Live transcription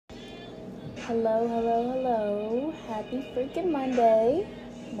Hello, hello, hello. Happy freaking Monday.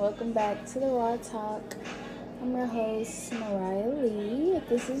 Welcome back to the Raw Talk. I'm your host, Mariah Lee. If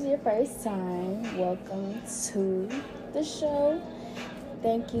this is your first time, welcome to the show.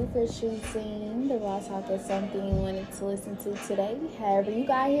 Thank you for choosing the Raw Talk as something you wanted to listen to today. However you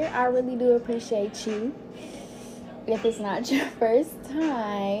got here, I really do appreciate you. If it's not your first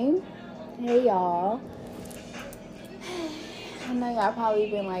time, hey y'all. I know y'all probably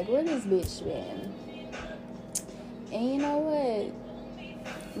been like, where this bitch been? And you know what?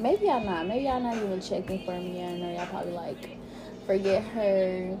 Maybe y'all not even checking for me. I know y'all probably like, forget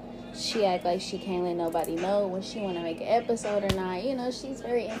her. She act like she can't let nobody know when she want to make an episode or not. You know, she's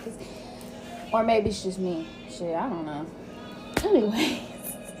very inconsistent. Or maybe it's just me. Shit, I don't know. Anyways.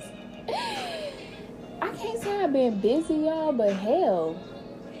 I can't say I've been busy, y'all, but hell,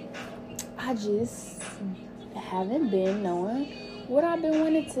 I just haven't been knowing what I've been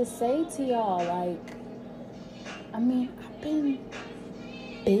wanting to say to y'all. Like, I've been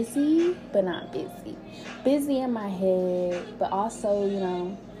busy, but not busy. Busy in my head, but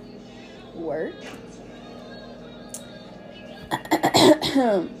also, work.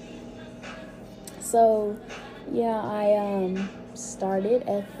 So, yeah, I started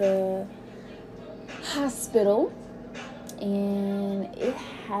at the hospital, and it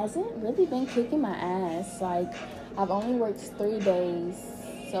hasn't really been kicking my ass. Like, I've only worked 3 days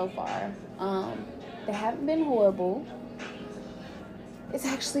so far. They haven't been horrible. It's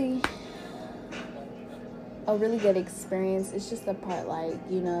actually a really good experience. It's just the part,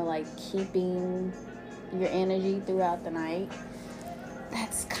 keeping your energy throughout the night.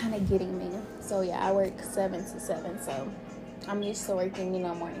 That's kind of getting me. So, yeah, I work 7 to 7, so I'm used to working,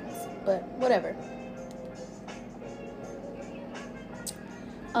 mornings. But whatever.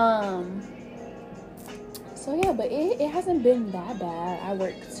 So yeah, but it hasn't been that bad. I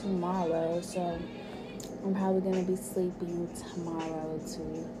work tomorrow, so I'm probably gonna be sleeping tomorrow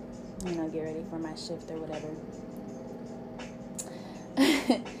to, get ready for my shift or whatever.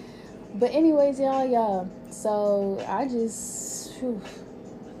 But anyways, y'all, so I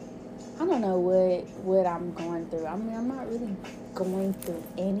don't know what I'm going through. I'm not really going through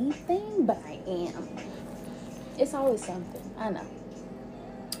anything, but I am. It's always something, I know.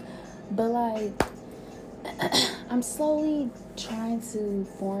 But I'm slowly trying to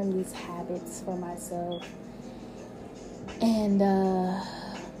form these habits for myself, and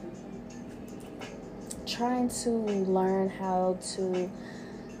trying to learn how to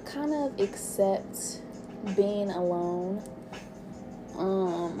kind of accept being alone.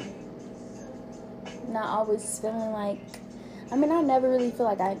 Not always feeling like, I never really feel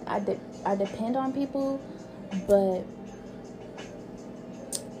like I depend on people, but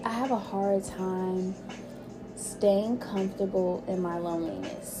I have a hard time staying comfortable in my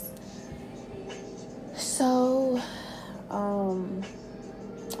loneliness. So,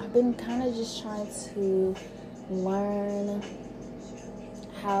 I've been kind of just trying to learn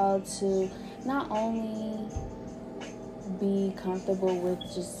how to not only be comfortable with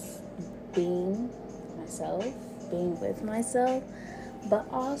just being myself, being with myself, but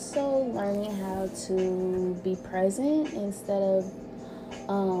also learning how to be present instead of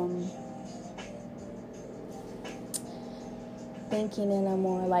thinking in a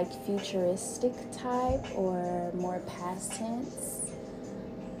more futuristic type or more past tense.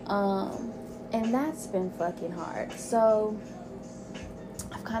 And that's been fucking hard. So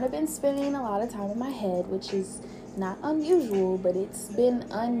I've kind of been spending a lot of time in my head, which is not unusual, but it's been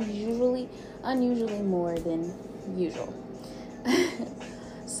unusually more than usual.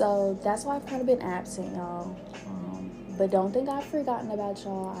 So that's why I've kind of been absent, y'all. But don't think I've forgotten about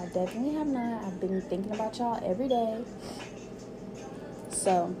y'all. I definitely have not. I've been thinking about y'all every day.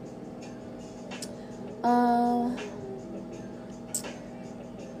 So,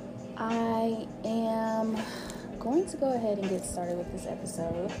 I am going to go ahead and get started with this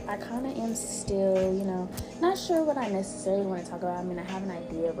episode. I kind of am still, not sure what I necessarily want to talk about. I have an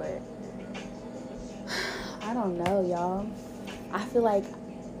idea, but I don't know, y'all. I feel like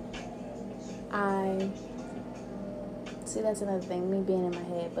see, that's another thing, me being in my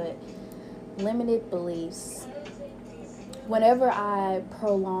head, but limited beliefs. Whenever I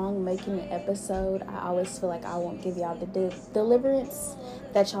prolong making an episode, I always feel like I won't give y'all the deliverance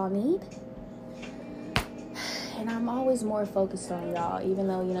that y'all need. And I'm always more focused on y'all, even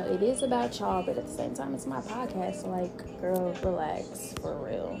though, it is about y'all, but at the same time, it's my podcast. So, girl, relax, for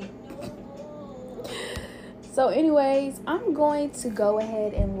real. So, anyways, I'm going to go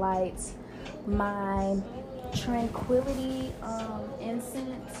ahead and light my tranquility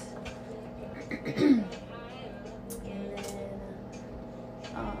incense. And then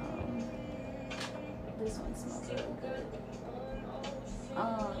This one smells really good.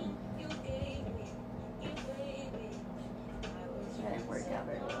 That didn't work out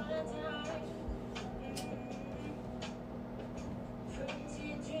very well.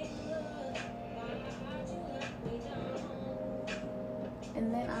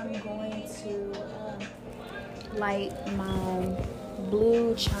 And then I'm going to light my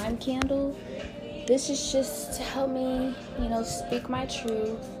blue chime candle. This is just to help me, speak my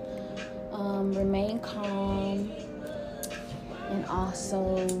truth, remain calm, and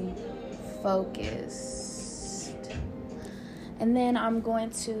also focused. And then I'm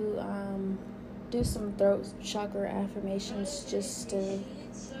going to do some throat chakra affirmations just to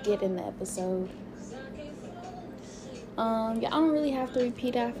get in the episode. Y'all don't really have to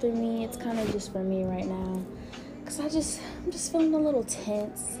repeat after me. It's kind of just for me right now, cause I'm just feeling a little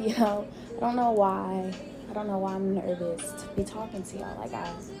tense. I don't know why. I don't know why I'm nervous to be talking to y'all. Like, I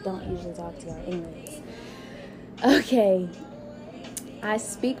don't usually talk to y'all anyways. Okay. I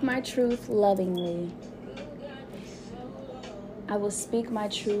speak my truth lovingly. I will speak my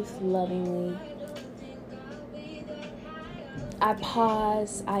truth lovingly. I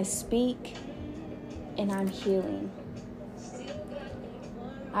pause, I speak, and I'm healing.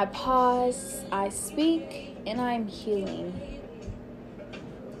 I pause, I speak, and I'm healing.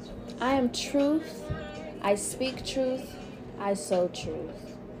 I am truth. I speak truth. I sow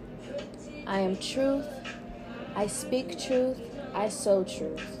truth. I am truth. I speak truth. I sow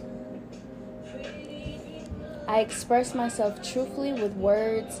truth. I express myself truthfully with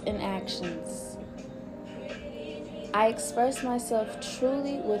words and actions. I express myself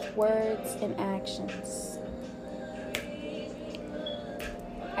truly with words and actions.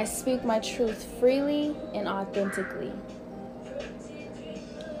 I speak my truth freely and authentically.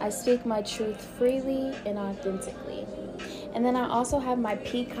 I speak my truth freely and authentically. And then I also have my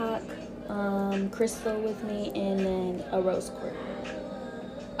peacock crystal with me, and then a rose quartz.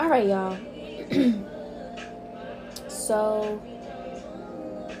 All right, y'all. So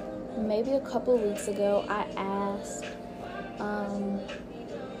maybe a couple of weeks ago, I asked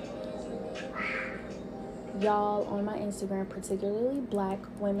y'all on my Instagram, particularly black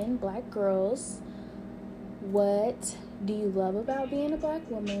women, black girls, what do you love about being a black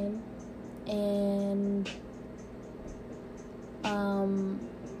woman? And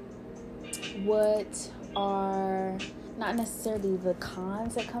what are not necessarily the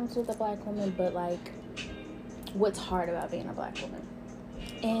cons that comes with a black woman, but like what's hard about being a black woman?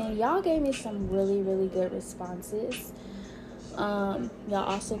 And y'all gave me some really, really good responses. Y'all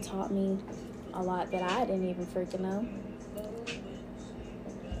also taught me a lot that I didn't even freaking know.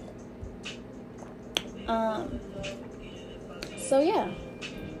 So yeah,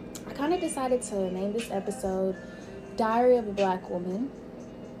 I kind of decided to name this episode Diary of a Black Woman.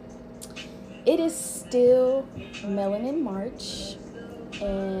 It is still Melanin March,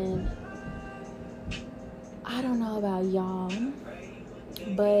 and I don't know about y'all,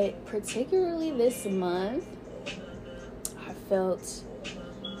 but particularly this month, I felt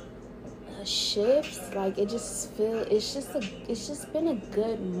a shift. Like it's just been a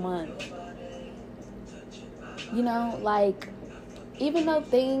good month. Like even though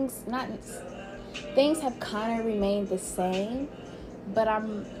things have kind of remained the same, but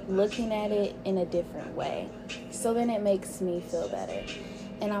I'm looking at it in a different way. So then it makes me feel better.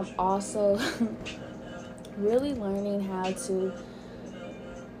 And I'm also really learning how to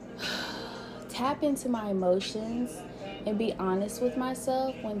tap into my emotions and be honest with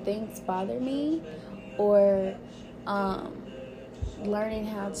myself when things bother me, or learning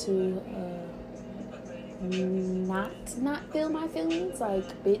how to not feel my feelings.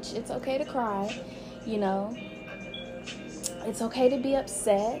 Like, bitch, it's okay to cry, it's okay to be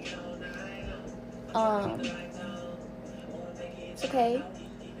upset. It's okay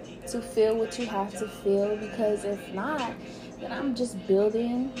to feel what you have to feel, because if not, then I'm just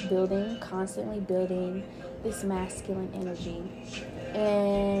constantly building this masculine energy.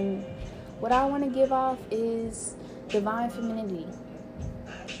 And what I want to give off is divine femininity.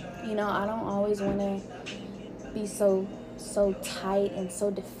 I don't always want to be so tight and so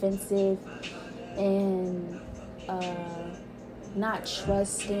defensive and not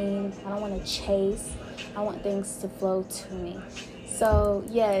trusting. I don't want to chase. I want things to flow to me. So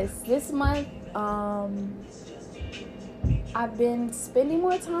yes, this month I've been spending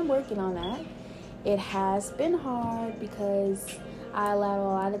more time working on that. It has been hard because I allowed a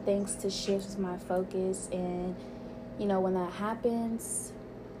lot of things to shift my focus, and when that happens,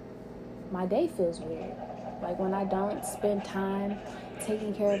 my day feels weird. Like when I don't spend time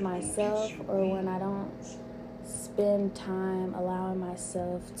taking care of myself, or when I don't spend time allowing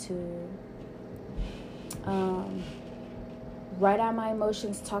myself to write out my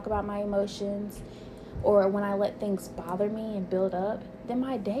emotions, talk about my emotions, or when I let things bother me and build up, then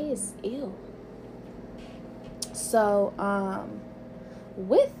my day is ill. So,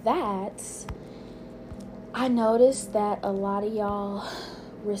 with that, I noticed that a lot of y'all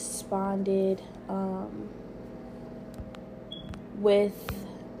responded with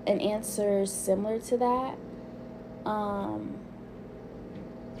an answer similar to that.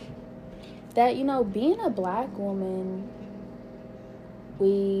 That, you know, being a Black woman,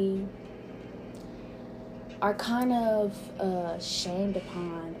 we are kind of shamed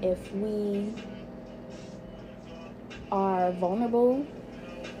upon if we are vulnerable,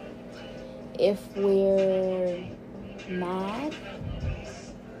 if we're mad,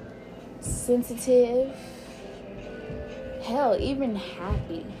 sensitive, hell, even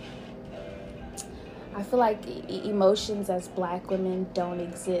happy. I feel like emotions as Black women don't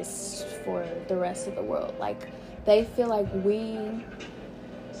exist for the rest of the world. Like, they feel like we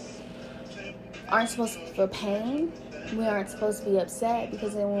aren't supposed to feel pain. We aren't supposed to be upset,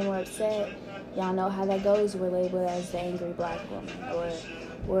 because then when we're upset, y'all know how that goes. We're labeled as the angry Black woman, or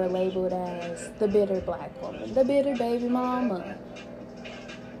we're labeled as the bitter Black woman, the bitter baby mama.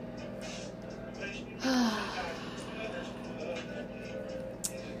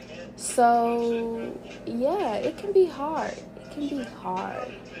 So, yeah, it can be hard. It can be hard.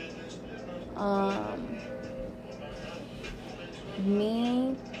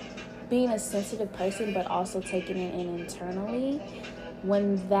 Me being a sensitive person, but also taking it in internally,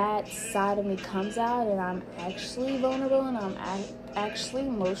 when that side of me comes out and I'm actually vulnerable and I'm actually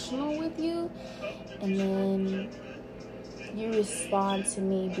emotional with you, and then you respond to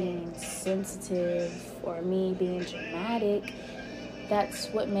me being sensitive or me being dramatic, that's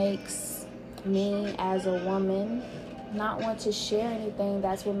what makes me as a woman not want to share anything.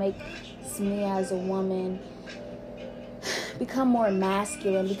 That's what makes me as a woman become more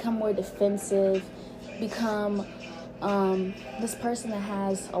masculine, become more defensive, become this person that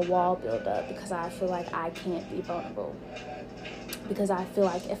has a wall built up, because I feel like I can't be vulnerable. Because I feel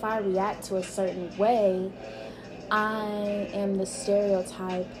like if I react to a certain way, I am the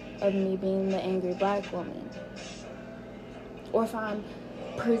stereotype of me being the angry Black woman. Or if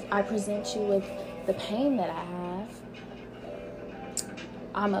I present you with the pain that I have,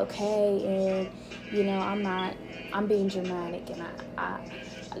 I'm okay, and, you know, I'm being dramatic, and I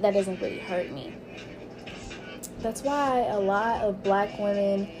that doesn't really hurt me. That's why a lot of Black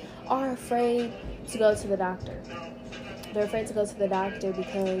women are afraid to go to the doctor. They're afraid to go to the doctor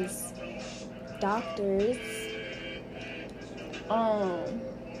because doctors, I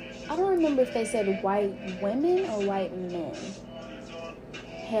don't remember if they said white women or white men.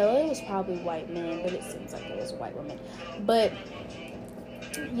 Hell, it was probably white men, but it seems like it was white women. But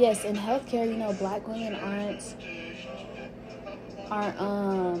yes, in healthcare, you know, Black women aren't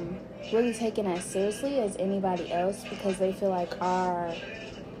really taken as seriously as anybody else, because they feel like our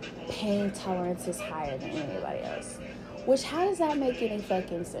pain tolerance is higher than anybody else. Which, how does that make any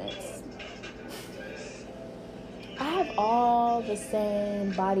fucking sense? I have all the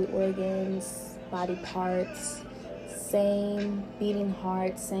same body organs, body parts, same beating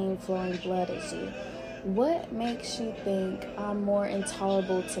heart, same flowing blood as you. What makes you think I'm more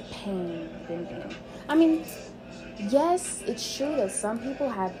intolerable to pain than you? I mean, yes, it's true that some people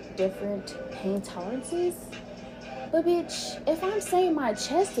have different pain tolerances, but bitch, if I'm saying my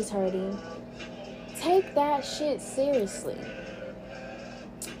chest is hurting, take that shit seriously.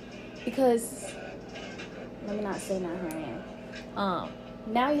 Because, let me not say not her name.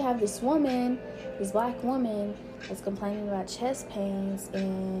 Now you have this woman, this Black woman, that's complaining about chest pains,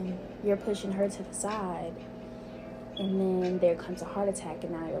 and you're pushing her to the side, and then there comes a heart attack,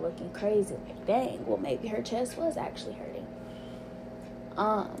 and now you're looking crazy. Like, dang, well, maybe her chest was actually hurting.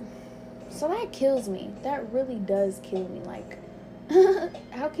 So that kills me. That really does kill me. Like,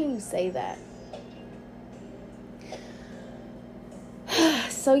 how can you say that?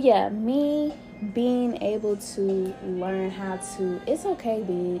 So yeah, me being able to learn how to, it's okay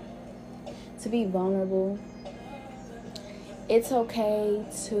to be vulnerable. It's okay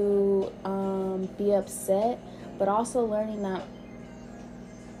to be upset, but also learning that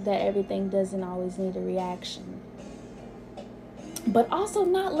everything doesn't always need a reaction. But also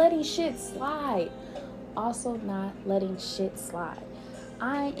not letting shit slide. I'm so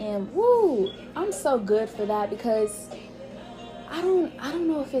good for that, because I don't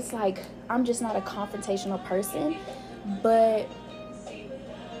know if it's like I'm just not a confrontational person, but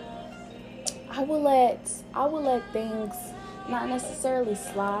I will let things not necessarily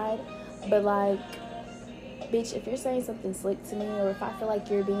slide, but like, bitch, if you're saying something slick to me, or if I feel like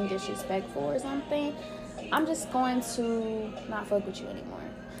you're being disrespectful or something, I'm just going to not fuck with you anymore.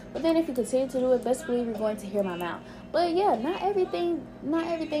 But then if you continue to do it, best believe you're going to hear my mouth. But yeah, not everything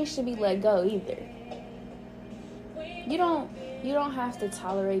should be let go either. You don't have to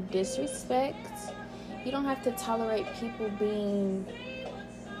tolerate disrespect. You don't have to tolerate people being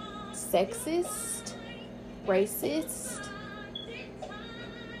sexist, racist.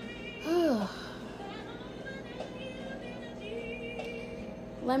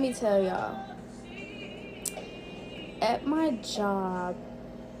 Let me tell y'all, at my job,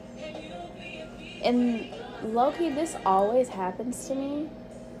 and low-key, this always happens to me,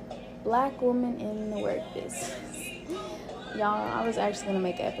 black women in the workplace. Y'all, I was actually going to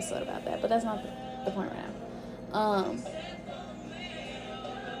make an episode about that, but that's not the point right now.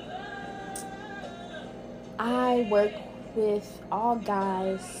 I work with all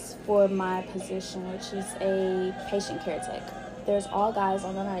guys for my position, which is a patient care tech. There's all guys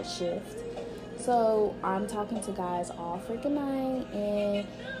on the night shift. So I'm talking to guys all freaking night, and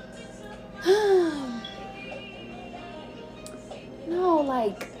no,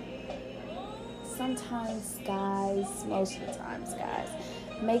 like, sometimes guys, most of the times guys,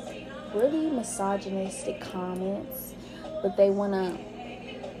 make really misogynistic comments, but they want to,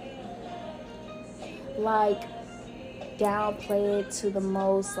 like, downplay it to the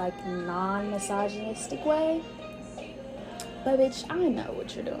most, like, non-misogynistic way. But bitch, I know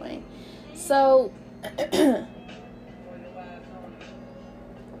what you're doing. So,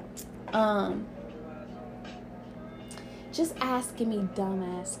 just asking me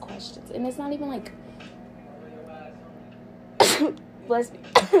dumbass questions. And it's not even like, bless me.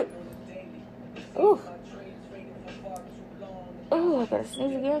 Ooh. Ooh, I gotta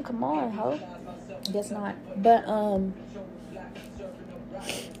sneeze again. Come on, ho. Guess not. But,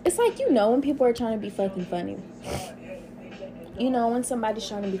 it's like, when people are trying to be fucking funny. When somebody's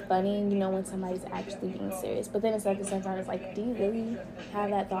trying to be funny, and when somebody's actually being serious. But then it's at the same time, it's like, do you really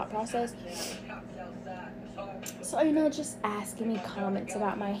have that thought process? So, just asking me comments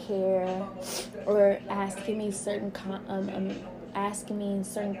about my hair, or asking me certain questions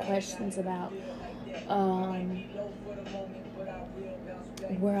about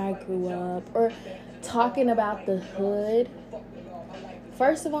where I grew up, or talking about the hood.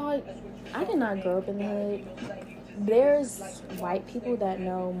 First of all, I did not grow up in the hood. There's white people that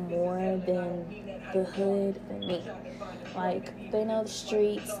know more than the hood than me. Like, they know the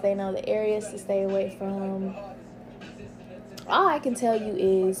streets, they know the areas to stay away from. All I can tell you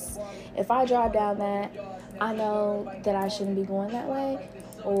is, if I drive down that, I know that I shouldn't be going that way.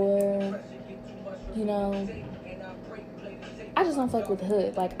 Or, I just don't fuck with the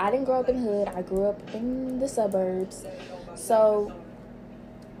hood. Like, I didn't grow up in the hood. I grew up in the suburbs. So,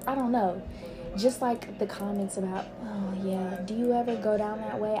 I don't know. Just like the comments about, oh yeah, do you ever go down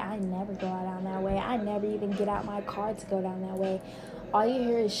that way? I never go down that way. I never even get out my car to go down that way. All you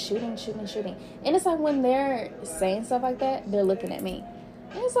hear is shooting, shooting, shooting. And it's like, when they're saying stuff like that, they're looking at me.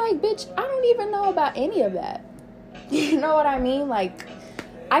 And it's like, bitch, I don't even know about any of that. You know what I mean? Like,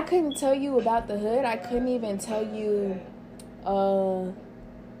 I couldn't tell you about the hood. I couldn't even tell you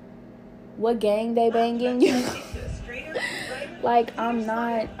what gang they banging. Like, I'm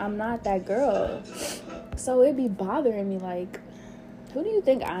not that girl. So it'd be bothering me, like, who do you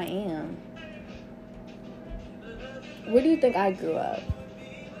think I am? Where do you think I grew up?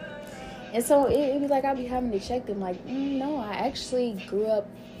 And so it'd be like, I'd be having to check them, like, no, I actually grew up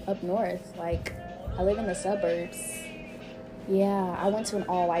north. Like, I live in the suburbs. Yeah, I went to an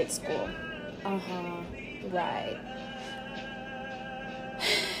all-white school. Right.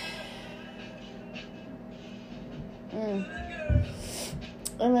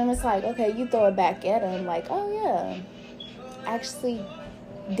 And then it's like, okay, you throw it back at them, like, oh yeah, actually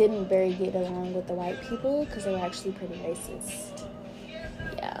didn't very get along with the white people because they were actually pretty racist.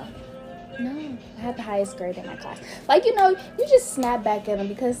 Yeah. No, I had the highest grade in my class. Like, you just snap back at them,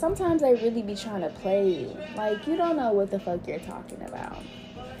 because sometimes they really be trying to play you. Like, you don't know what the fuck you're talking about.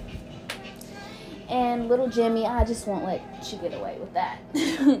 And little Jimmy, I just won't let you get away with that.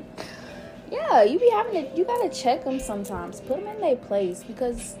 Yeah, you gotta check them sometimes. Put them in their place,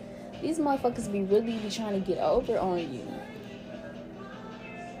 because these motherfuckers really be trying to get over on you.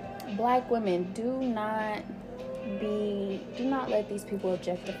 Black women, do not let these people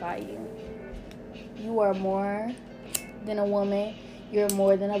objectify you. You are more than a woman. You're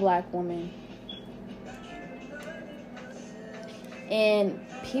more than a black woman. And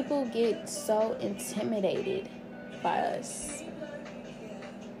people get so intimidated by us,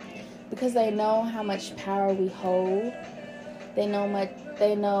 because they know how much power we hold. They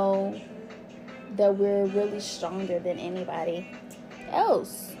know that we're really stronger than anybody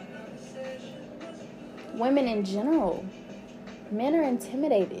else. women in general. Men are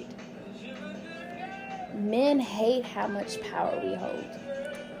intimidated. Men hate how much power we hold.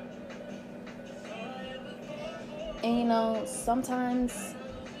 And you know, sometimes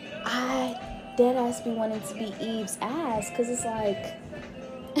I deadass be wanting to be Eve's ass, because it's like,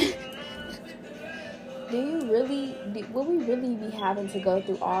 will we really be having to go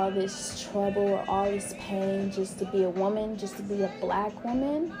through all this trouble or all this pain just to be a woman, just to be a black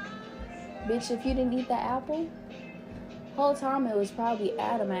woman? Bitch, if you didn't eat that apple, whole time it was probably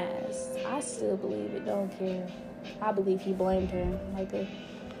Adam ass. I still believe it, don't care. I believe he blamed her like a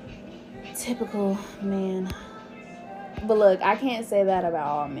typical man. But look, I can't say that about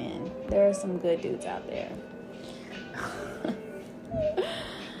all men. There are some good dudes out there.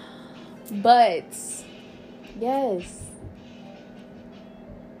 But yes,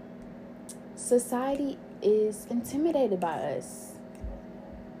 society is intimidated by us.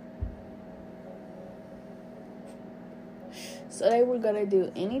 So they were going to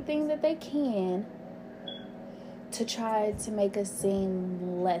do anything that they can to try to make us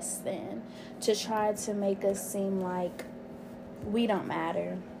seem less than, to try to make us seem like we don't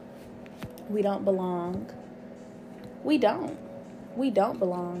matter, we don't belong. We don't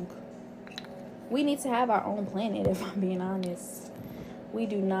belong. We need to have our own planet, if I'm being honest. We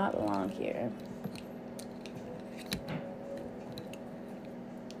do not belong here.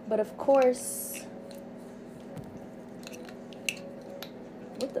 But of course,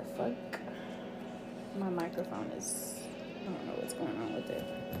 what the fuck? My microphone is, I don't know what's going on with it.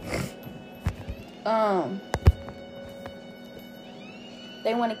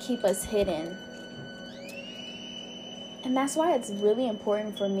 They want to keep us hidden. And that's why it's really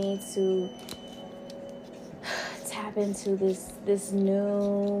important for me to tap into this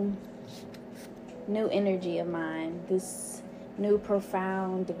new energy of mine, this new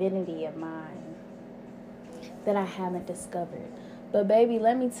profound divinity of mine that I haven't discovered. But baby,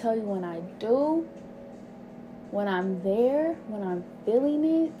 let me tell you, when I do, when I'm there, when I'm feeling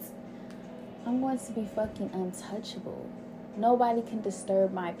it, I'm going to be fucking untouchable. Nobody can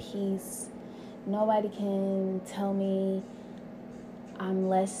disturb my peace. Nobody can tell me I'm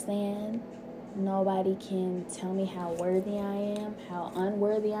less than. Nobody can tell me how worthy I am, how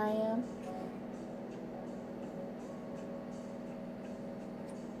unworthy I am.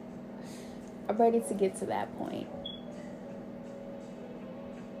 I'm ready to get to that point.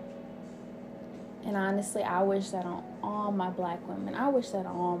 And honestly, I wish that on all my black women. I wish that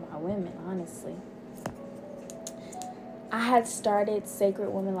on all my women, honestly. I had started Sacred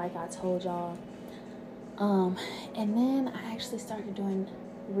Woman, like I told y'all. And then I actually started doing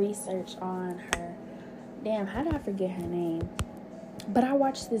research on her. Damn, how did I forget her name? But I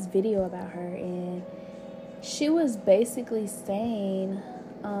watched this video about her, and she was basically saying,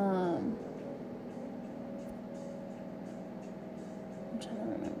 I'm trying to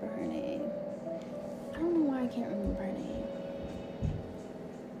remember her name. I don't know why I can't remember her name.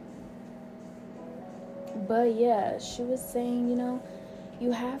 But yeah, she was saying, you know,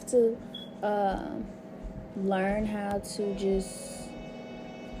 you have to learn how to just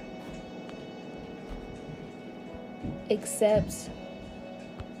accept,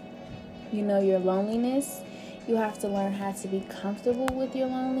 you know, your loneliness. You have to learn how to be comfortable with your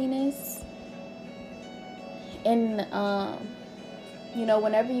loneliness. And, you know,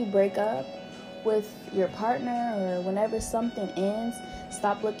 whenever you break up with your partner, or whenever something ends,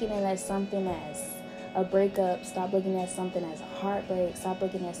 stop looking at something as a breakup. Stop looking at something as a heartbreak. Stop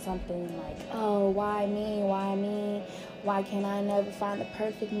looking at something like, oh, why me? Why can't I never find the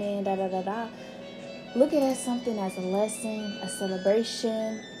perfect man? Da da da da. Look at it as something as a lesson, a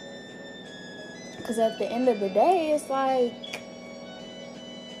celebration. Because at the end of the day, it's like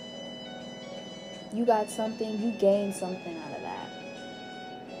you got something, you gained something out of that.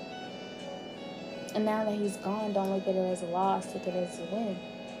 And now that he's gone, don't look at it as a loss. Look at it as a win.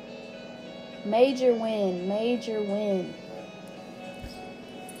 Major win. Major win.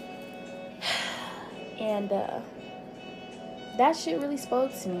 And that shit really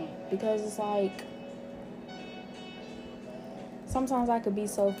spoke to me. Because it's like, sometimes I could be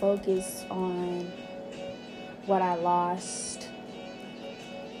so focused on what I lost,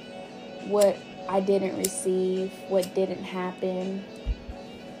 what I didn't receive, what didn't happen,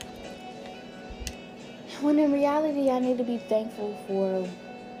 when in reality I need to be thankful for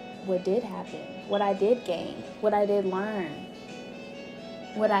what did happen, what I did gain, what I did learn,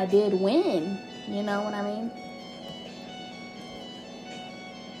 what I did win. You know what I mean?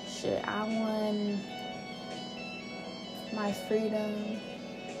 Shit, I won my freedom.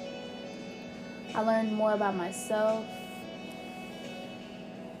 I learned more about myself.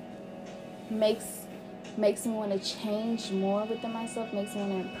 Makes makes me want to change more within myself, makes me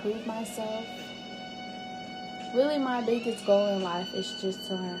want to improve myself. Really, my biggest goal in life is just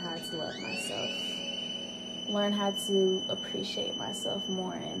to learn how to love myself. Learn how to appreciate myself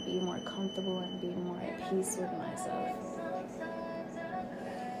more and be more comfortable and be more at peace with myself.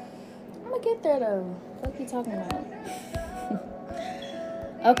 I'm gonna get there though. What are you talking about?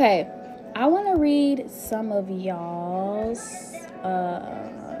 Okay, I want to read some of y'all's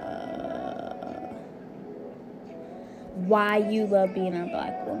why you love being a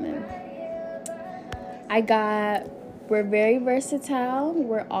Black woman. We're very versatile.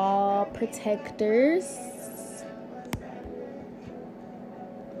 We're all protectors.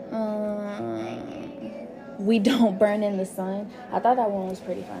 We don't burn in the sun. I thought that one was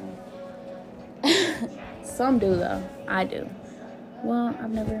pretty funny. Some do though. I do. Well, I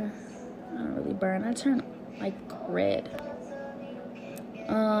don't really burn. I turn like red.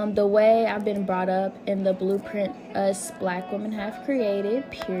 The way I've been brought up and the blueprint us Black women have created,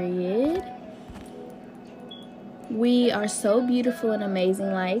 period. We are so beautiful and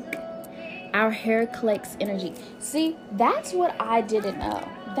amazing. Like, our hair collects energy. See, that's what I didn't know.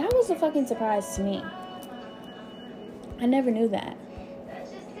 That was a fucking surprise to me. I never knew that.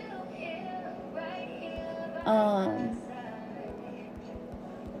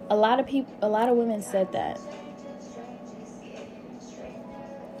 A lot of women said that.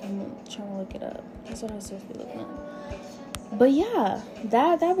 I'm trying to look it up. That's what I was supposed to be looking at. But yeah,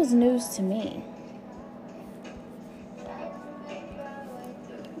 that was news to me.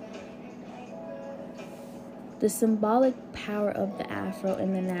 The symbolic power of the afro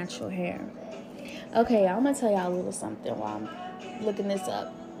and the natural hair. Okay, I'm gonna tell y'all a little something while I'm looking this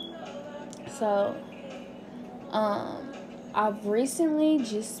up. So, I've recently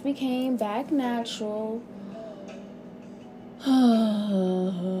just became back natural.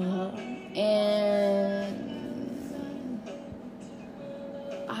 And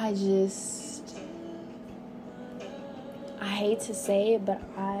I hate to say it, but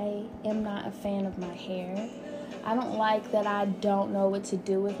I am not a fan of my hair. I don't like that I don't know what to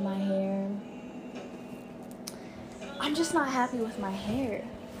do with my hair. I'm just not happy with my hair.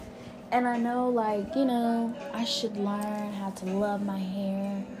 And I know, like, you know, I should learn how to love my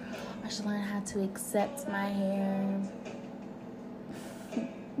hair. I should learn how to accept my hair.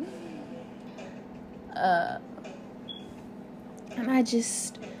 And I'm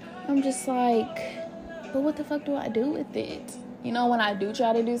just like, but what the fuck do I do with it? You know, when I do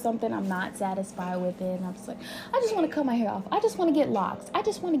try to do something, I'm not satisfied with it. And I'm just like, I just want to cut my hair off. I just want to get locks. I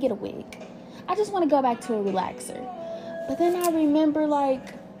just want to get a wig. I just want to go back to a relaxer. But then I remember,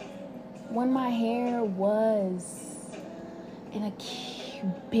 like, when my hair was in a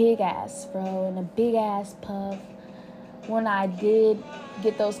big ass fro and a big ass puff, when I did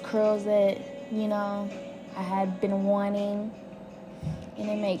get those curls that, you know, I had been wanting, and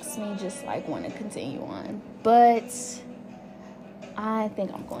it makes me just like want to continue on. But I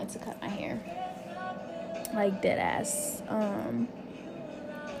think I'm going to cut my hair, like dead ass.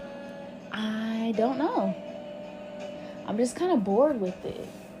 I don't know. I'm just kind of bored with it.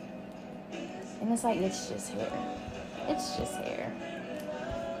 And it's like, it's just hair. It's just hair.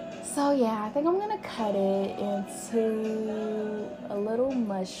 So yeah, I think I'm going to cut it into a little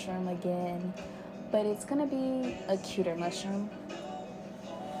mushroom again. But it's going to be a cuter mushroom.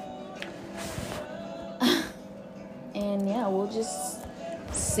 And yeah, we'll just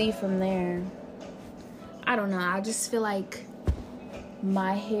see from there. I don't know. I just feel like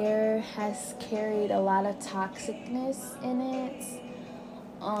my hair has carried a lot of toxicness in it.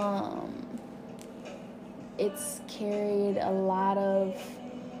 It's carried a lot of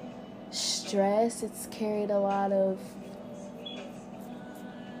stress. It's carried a lot of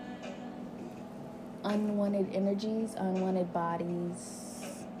unwanted energies, unwanted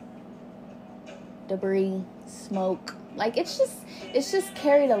bodies, debris, smoke. Like, it's just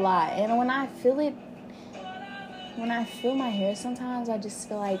carried a lot. And when I feel my hair sometimes, I just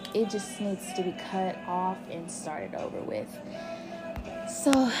feel like it just needs to be cut off and started over with.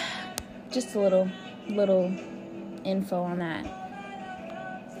 So, just a little info on that.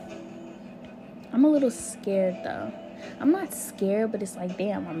 I'm a little scared though. I'm not scared, but it's like,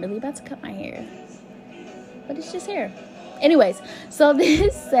 damn, I'm really about to cut my hair. But it's just hair. Anyways, so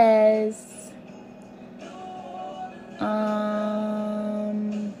this says,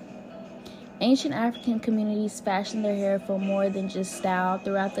 ancient African communities fashioned their hair for more than just style.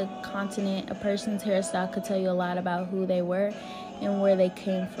 Throughout the continent, a person's hairstyle could tell you a lot about who they were and where they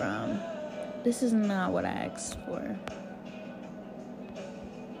came from. This is not what I asked for.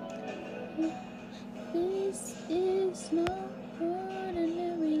 This is no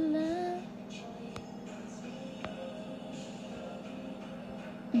ordinary life.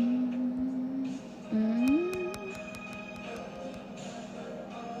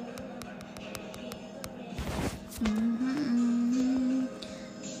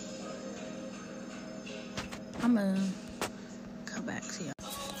 gonna come back to y'all.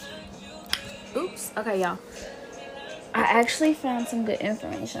 Oops. Okay, y'all. I actually found some good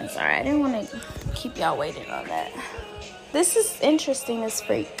information. Sorry, I didn't want to keep y'all waiting on that. This is interesting as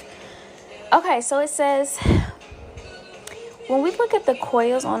freak. Okay, so it says, when we look at the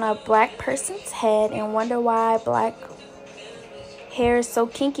coils on a black person's head and wonder why black hair is so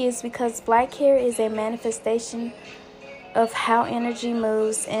kinky, is because black hair is a manifestation of how energy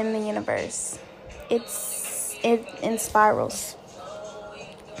moves in the universe. It's in spirals.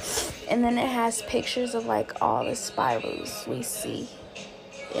 And then it has pictures of like all the spirals we see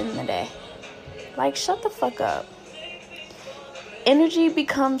in the day. Like, shut the fuck up. Energy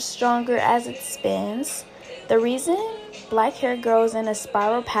becomes stronger as it spins. The reason black hair grows in a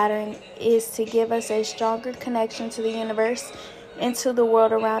spiral pattern is to give us a stronger connection to the universe and to the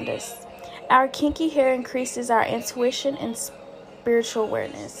world around us. Our kinky hair increases our intuition and spiritual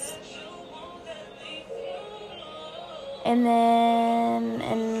awareness. And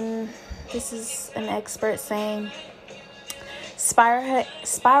this is an expert saying,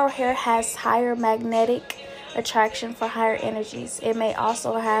 spiral hair has higher magnetic attraction for higher energies. It may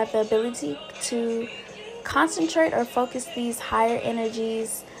also have the ability to concentrate or focus these higher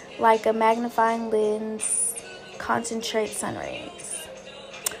energies like a magnifying lens concentrates sun rays.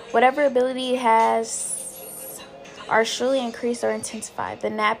 Whatever ability it has are surely increased or intensified. The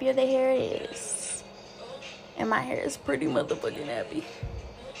nappier the hair is. And my hair is pretty motherfucking nappy.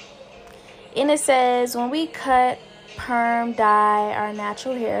 And it says, when we cut, perm, dye our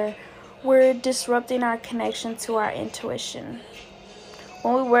natural hair, we're disrupting our connection to our intuition.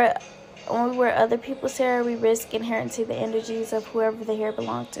 When we wear other people's hair, we risk inheriting the energies of whoever the hair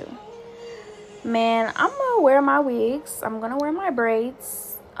belonged to. Man, I'm gonna wear my wigs. I'm gonna wear my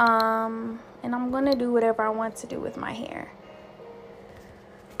braids. And I'm gonna do whatever I want to do with my hair.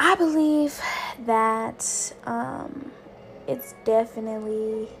 I believe that it's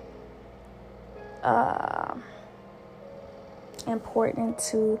definitely important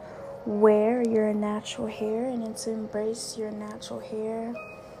to wear your natural hair and to embrace your natural hair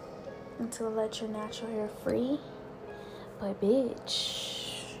and to let your natural hair free. But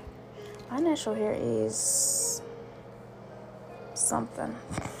bitch, my natural hair is something.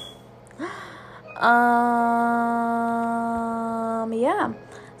 Yeah,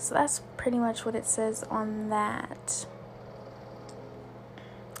 so that's pretty much what it says on that.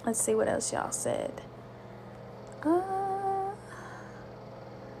 Let's see what else y'all said.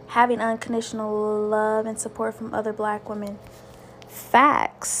 Having unconditional love and support from other black women.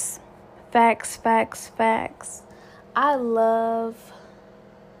 Facts. I love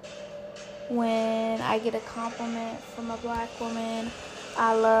when I get a compliment from a black woman.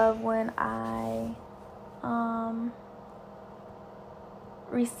 I love when I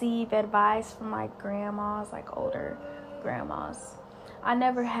receive advice from my grandmas, like older grandmas. I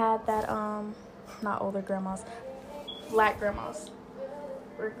never had that, not older grandmas, black grandmas,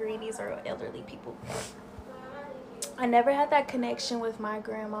 or greenies, or elderly people. I never had that connection with my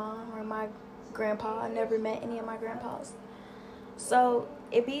grandma or my grandpa. I never met any of my grandpas. So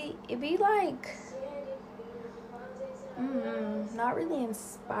it be like, not really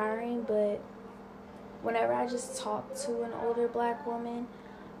inspiring, but whenever I just talk to an older black woman,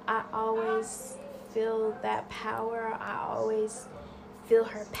 I always feel that power. I always feel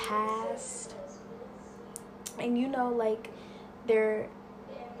her past. And like, they're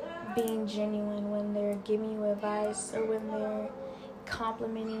being genuine when they're giving you advice, or when they're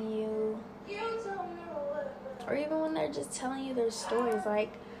complimenting you, or even when they're just telling you their stories.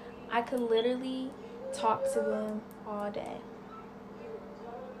 Like, I could literally talk to them all day.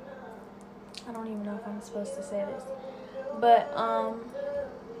 I don't even know if I'm supposed to say this, but I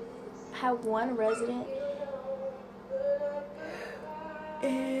have one resident,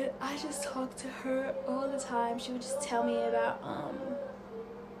 and I just talk to her all the time. She would just tell me about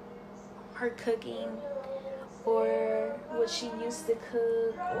her cooking, or what she used to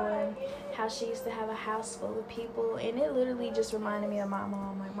cook, or how she used to have a house full of people. And it literally just reminded me of my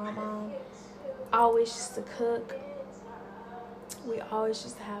mom. Like, my mom always used to cook. We always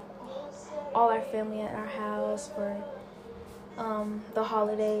used to have all our family at our house for the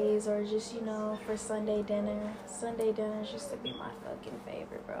holidays, or just, for Sunday dinner. Sunday dinners used to be my fucking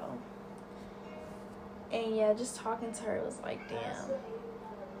favorite, bro. And yeah, just talking to her was like, damn,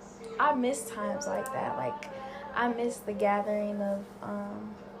 I miss times like that. Like, I miss the gathering of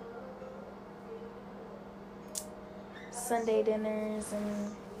Sunday dinners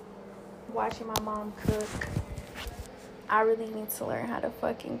and watching my mom cook. I really need to learn how to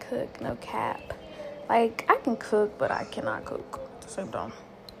fucking cook, no cap. Like, I can cook, but I cannot cook at the same time.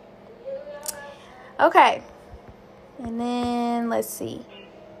 Okay, And then, let's see.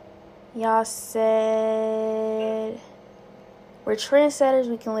 Y'all said we're trendsetters.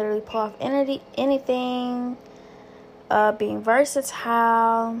 We can literally pull off anything. Being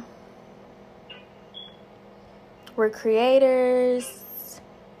versatile. We're creators.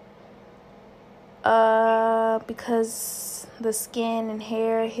 Because the skin and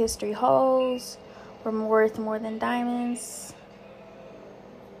hair history holds. We're worth more than diamonds.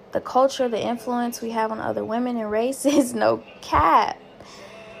 The culture, the influence we have on other women and races, no cap.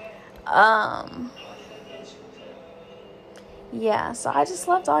 Yeah, so I just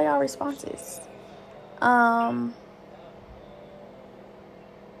loved all y'all responses. I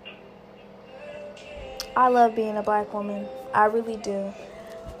love being a black woman. I really do.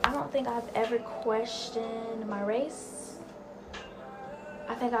 I don't think I've ever questioned my race.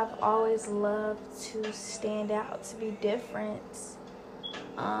 I think I've always loved to stand out, to be different.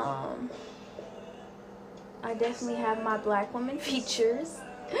 I definitely have my black woman features.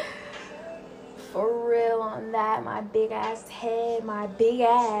 For real on that. My big ass head, my big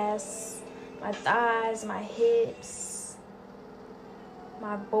ass, my thighs, my hips,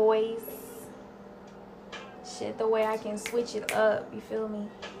 my voice. Shit, the way I can switch it up, you feel me?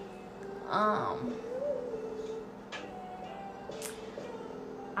 I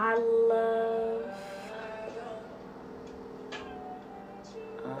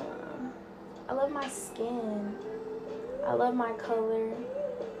love my skin. I love my color.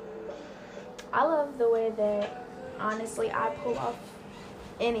 I love the way that, honestly, I pull off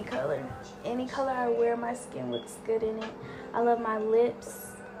any color. Any color I wear, my skin looks good in it. I love my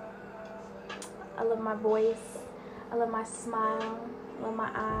lips. I love my voice. I love my smile. I love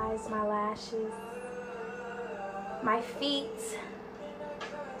my eyes, my lashes, my feet.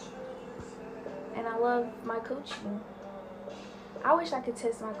 And I love my coochie. I wish I could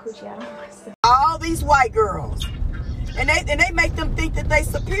test my coochie out on myself. All these white girls. And they make them think that they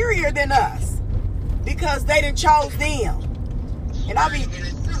superior than us. Because they done chose them. And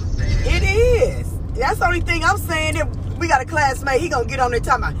it is. That's the only thing I'm saying. That we got a classmate, he gonna get on there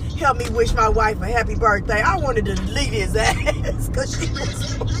talking about, help me wish my wife a happy birthday. I wanted to delete his ass because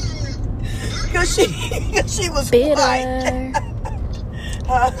she was bitter. White.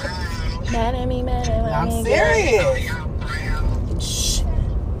 Mad at me. I'm serious.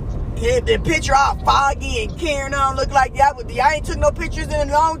 The picture all foggy and carrying on, look like y'all ain't took no pictures in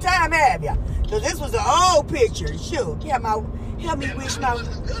a long time, have ya? Cause this was an old picture. Sure. Help me wish my.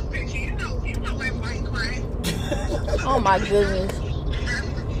 Oh my goodness.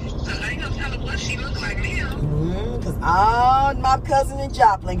 I ain't gonna tell her what she look like now. Cause all my cousins in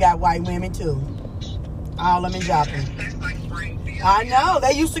Joplin got white women too. All of them in Joplin. That's like Springfield. I know.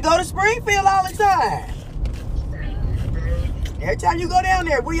 They used to go to Springfield all the time. Every time you go down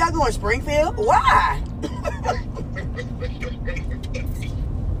there, where y'all going? Springfield? Why?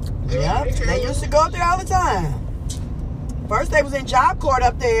 Yep, they used to go up there all the time. First they was in Job Court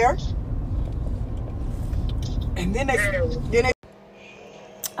up there. And then they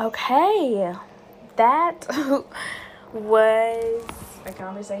Okay. That was a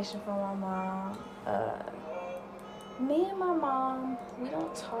conversation from my mom. Me and my mom, we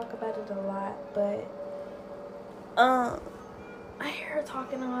don't talk about it a lot, but I hear her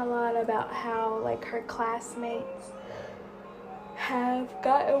talking a lot about how, like, her classmates have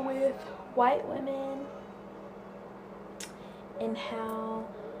gotten with white women, and how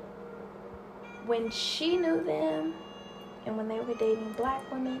when she knew them and when they were dating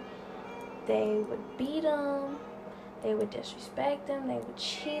black women, they would beat them, they would disrespect them, they would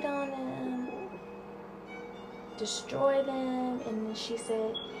cheat on them, destroy them. And then she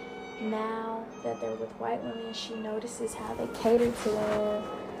said now that they're with white women, she notices how they cater to them,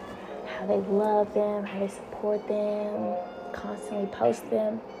 how they love them, how they support them, constantly post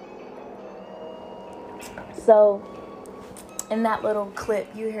them. So in that little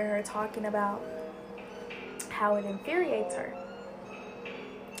clip, you hear her talking about how it infuriates her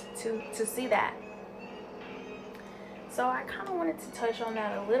to see that. So I kind of wanted to touch on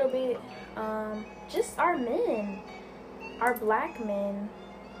that a little bit. Just our men, our black men,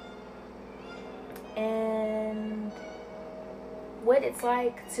 and what it's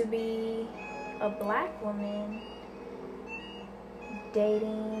like to be a black woman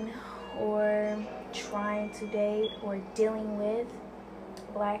dating or trying to date or dealing with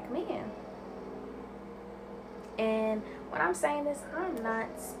black men. And when I'm saying this, I'm not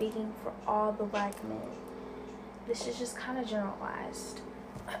speaking for all the black men. This is just kind of generalized.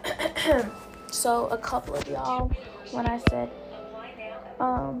 So a couple of y'all, when I said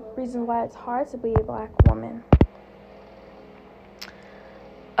reason why it's hard to be a black woman,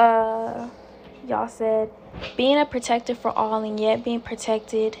 Y'all said, being a protector for all and yet being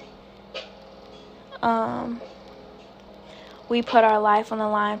protected. We put our life on the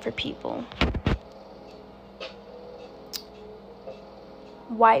line for people.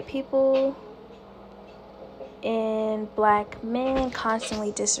 White people and black men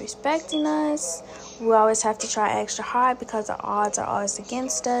constantly disrespecting us. We always have to try extra hard because the odds are always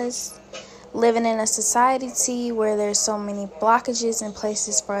against us. Living in a society where there's so many blockages and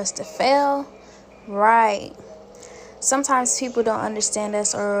places for us to fail. Right. Sometimes people don't understand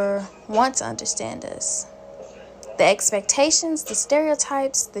us or want to understand us. The expectations, the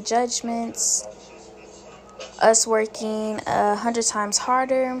stereotypes, the judgments, us working 100 times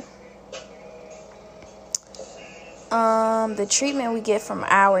harder, the treatment we get from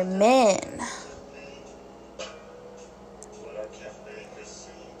our men.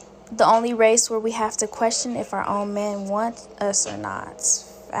 The only race where we have to question if our own men want us or not.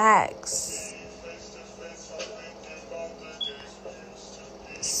 Facts.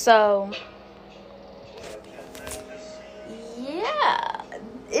 So, yeah,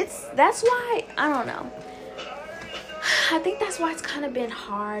 that's why, I don't know. I think that's why it's kind of been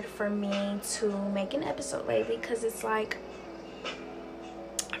hard for me to make an episode lately, because it's like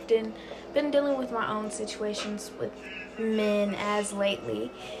I've been dealing with my own situations with men as lately,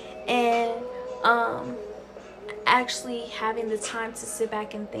 and actually having the time to sit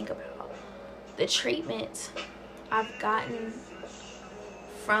back and think about the treatment I've gotten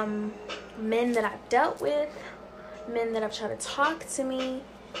from men that I've dealt with, men that have tried to talk to me,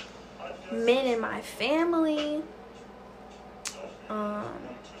 men in my family,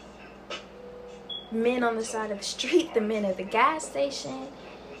 men on the side of the street, the men at the gas station,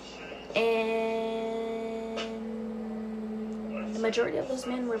 and the majority of those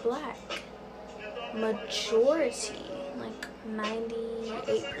men were black. Majority, like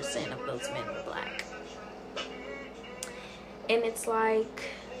 98% of those men were black. And it's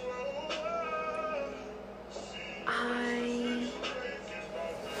like, I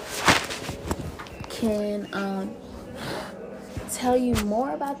can tell you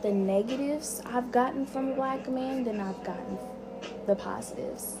more about the negatives I've gotten from black men than I've gotten the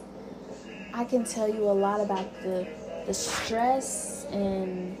positives. I can tell you a lot about the stress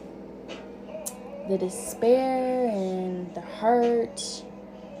and the despair and the hurt,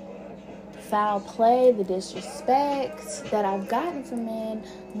 the foul play, the disrespect that I've gotten from men,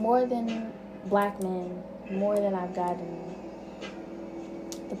 more than black men, more than I've gotten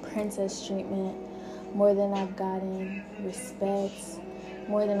the princess treatment, more than I've gotten respect,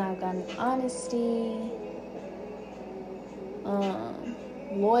 more than I've gotten honesty,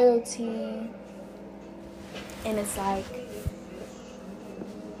 loyalty. And it's like,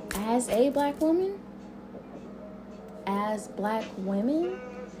 as a black woman, as black women,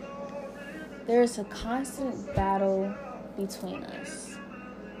 there's a constant battle between us.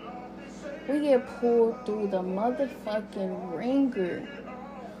 We get pulled through the motherfucking ringer.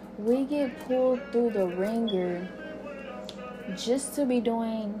 We get pulled through the ringer just to be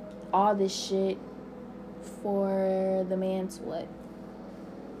doing all this shit for the man to what?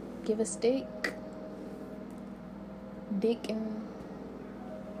 Give us dick and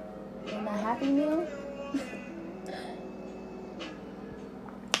a Happy Meal.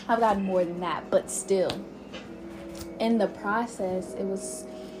 I've gotten more than that, but still, in the process,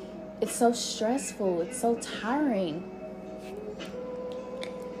 it's so stressful, it's so tiring.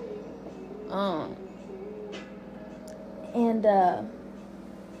 And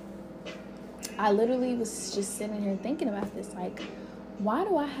I literally was just sitting here thinking about this, like, why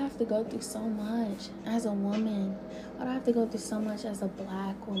do I have to go through so much as a woman? Why do I have to go through so much as a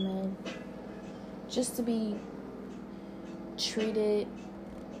black woman just to be treated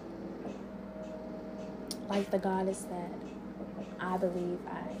like the goddess that I believe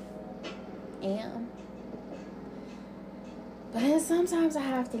I am? But then sometimes I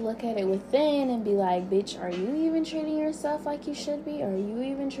have to look at it within and be like, bitch, are you even treating yourself like you should be? Are you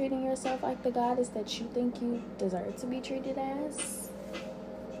even treating yourself like the goddess that you think you deserve to be treated as?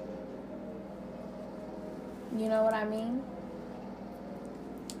 You know what I mean?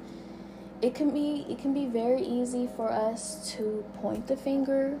 It can be very easy for us to point the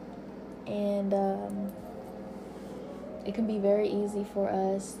finger, and it can be very easy for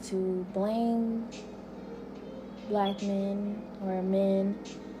us to blame black men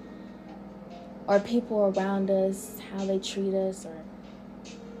or people around us, how they treat us or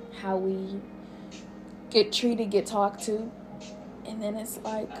how we get treated, get talked to. And then it's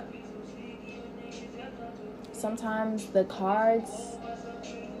like, sometimes the cards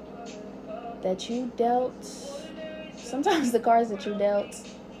that you dealt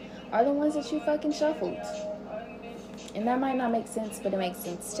are the ones that you fucking shuffled. And that might not make sense, but it makes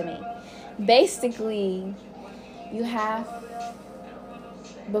sense to me. Basically, you have,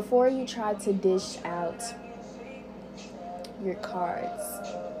 before you try to dish out your cards,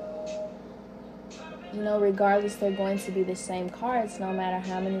 you know, regardless, they're going to be the same cards no matter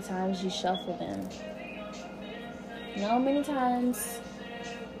how many times you shuffle them. No many times.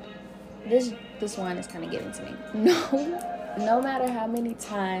 This wine is kind of getting to me. No matter how many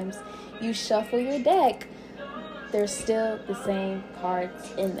times you shuffle your deck, there's still the same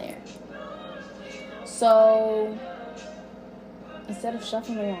cards in there. So instead of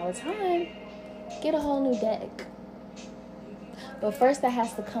shuffling them all the time, get a whole new deck. But first, that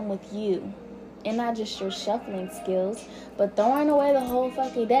has to come with you, and not just your shuffling skills, but throwing away the whole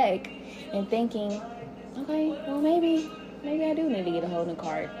fucking deck and thinking, okay, well, maybe I do need to get a whole new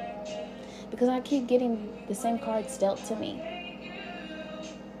card, because I keep getting the same cards dealt to me.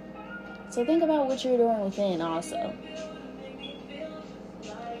 So think about what you're doing within also.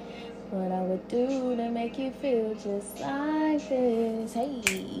 What I would do to make you feel just like this.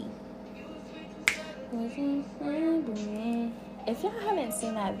 Hey. If y'all haven't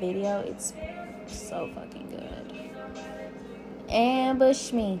seen that video, it's so fucking good.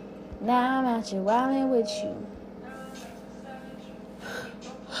 Ambush me. Now I'm out here wilding with you.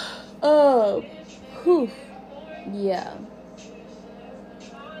 Oh, whew. Yeah.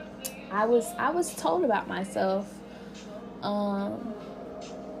 I was told about myself. I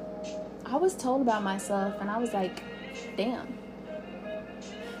was told about myself, and I was like, damn.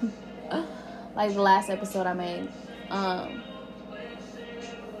 Like the last episode I made.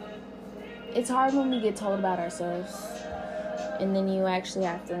 It's hard when we get told about ourselves, and then you actually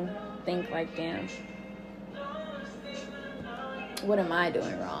have to think like, damn, what am I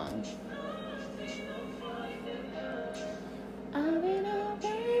doing wrong?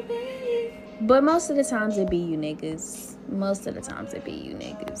 But most of the times it be you niggas.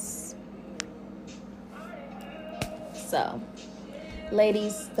 So,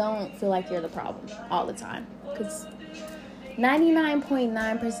 ladies, don't feel like you're the problem all the time. Because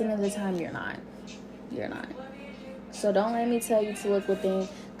 99.9% of the time, you're not. So don't let me tell you to look within,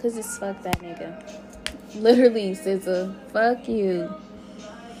 because it's fuck that nigga. Literally, SZA, fuck you.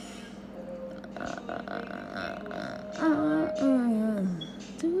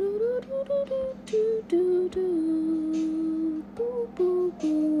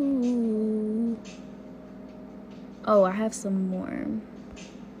 Oh, I have some more.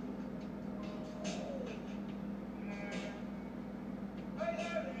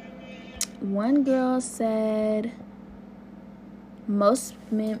 One girl said most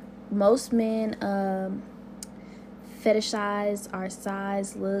men fetishize our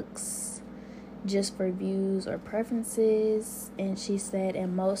size, looks, just for views or preferences. And she said,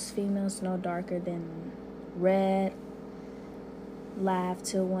 and most females no darker than red. Laugh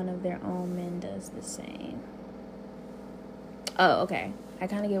till one of their own men does the same. Oh, okay. I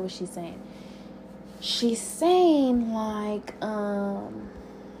kind of get what she's saying. She's saying like,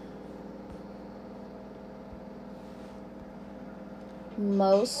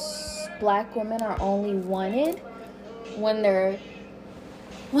 most black women are only wanted when they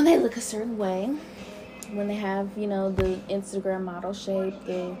look a certain way, when they have, you know, the Instagram model shape,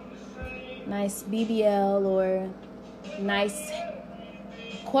 the nice BBL, or nice,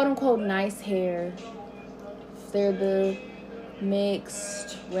 quote unquote, nice hair. If they're the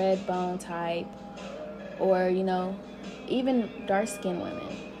mixed red bone type, or, you know, even dark skinned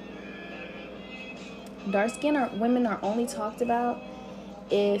women. Dark skinned women are only talked about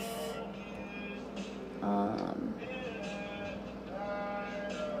if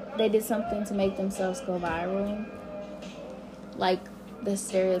they did something to make themselves go viral, like the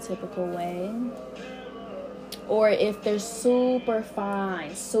stereotypical way, or if they're super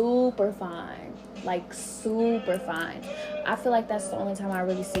fine, like super fine. I feel like that's the only time I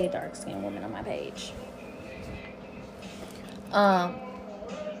really see a dark skinned woman on my page.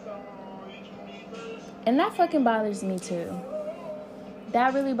 And that fucking bothers me too.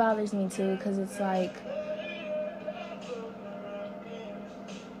 That really bothers me too, because it's like,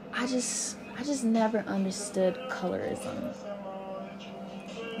 I just never understood colorism.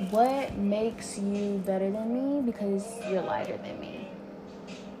 What makes you better than me because you're lighter than me?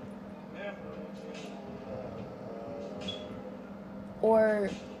 Or,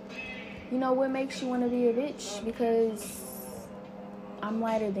 you know, what makes you want to be a bitch because I'm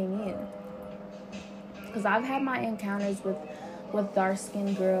lighter than you? Because I've had my encounters with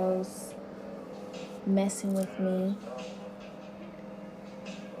dark-skinned girls messing with me.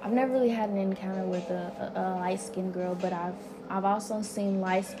 I've never really had an encounter with a light-skinned girl, but I've I've also seen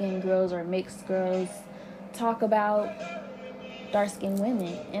light-skinned girls or mixed girls talk about dark-skinned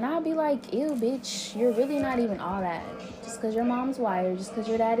women. And I'd be like, ew, bitch, you're really not even all that. Just because your mom's white or just because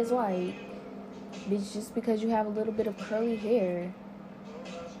your dad is white. Bitch, just because you have a little bit of curly hair.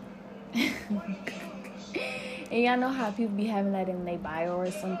 And y'all know how people be having that in their bio or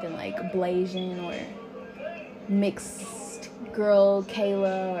something, like Blasian or mixed girl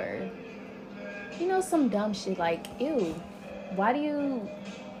Kayla, or, you know, some dumb shit like, ew, why do you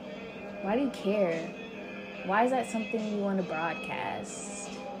care? Why is that something you want to broadcast?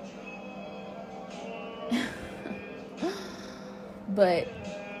 But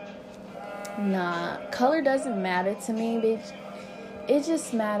nah, color doesn't matter to me, bitch. It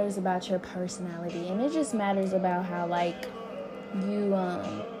just matters about your personality, and it just matters about how, like, you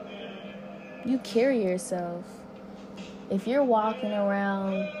carry yourself. If you're walking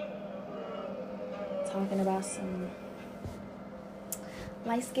around talking about some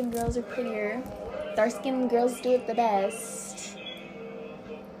light-skinned girls are prettier, dark-skinned girls do it the best.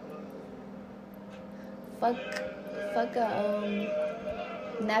 Fuck a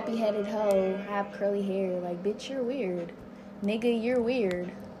nappy-headed hoe, have curly hair. Like, bitch, you're weird. Nigga, you're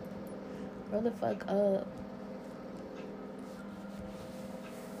weird. Grow the fuck up.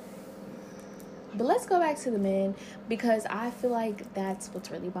 But let's go back to the men, because I feel like that's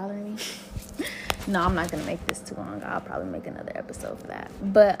what's really bothering me. No, I'm not gonna make this too long. I'll probably make another episode for that.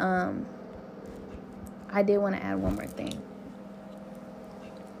 But I did want to add one more thing.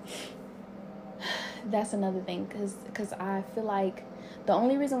 That's another thing, because I feel like the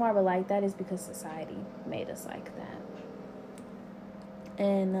only reason why we're like that is because society made us like that.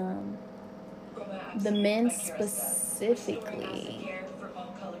 And the men specifically,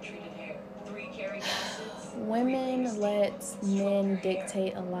 women let men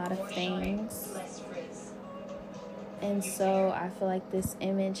dictate a lot of things. And so I feel like this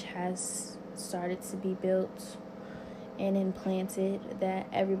image has started to be built and implanted that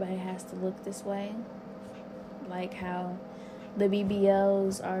everybody has to look this way. Like how the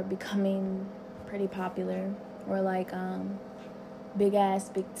BBLs are becoming pretty popular, or like big ass,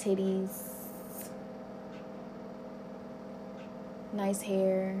 big titties, nice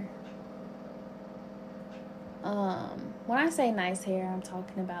hair. When I say nice hair, I'm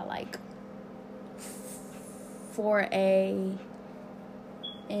talking about like 4A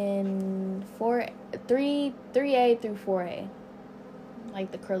and 3A through 4A,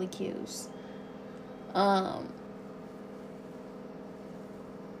 like the curly Qs.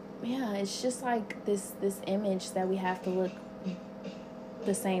 Yeah, it's just like this image that we have to look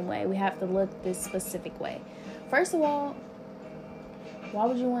the same way. We have to look this specific way. First of all, why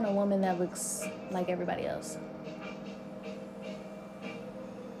would you want a woman that looks like everybody else?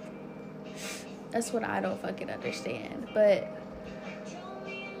 That's what I don't fucking understand. But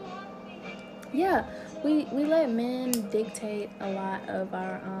yeah, we let men dictate a lot of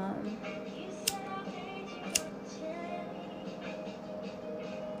our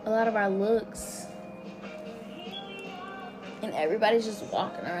looks, and everybody's just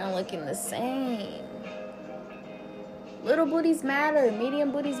walking around looking the same. Little booties matter,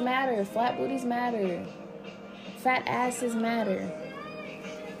 medium booties matter, flat booties matter, fat asses matter,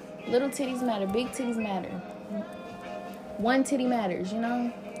 little titties matter, big titties matter, one titty matters, you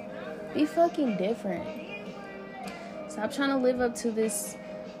know? Be fucking different. Stop trying to live up to this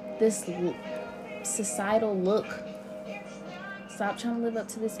societal look. Stop trying to live up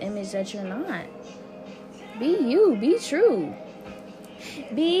to this image that you're not. Be you. Be true.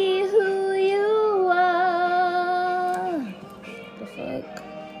 Be who you are. The fuck?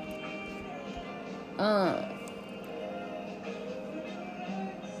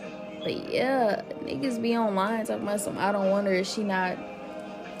 But yeah, niggas be online talking about some, I don't wonder if she not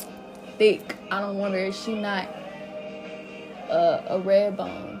thick. I don't wonder if she not a red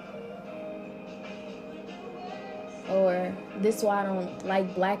bone. Or this why I don't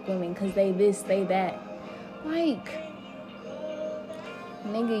like black women, because they this, they that. Like,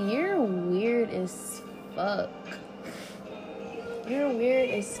 nigga, you're weird as fuck. You're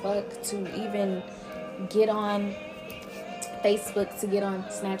weird as fuck to even get on Facebook, to get on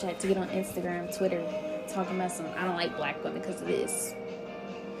Snapchat, to get on Instagram, Twitter, talking about some, I don't like black women because of this.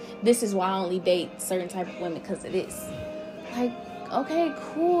 This is why I only date certain type of women because of this. Like, okay,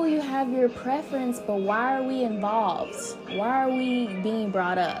 cool, you have your preference, but why are we involved? Why are we being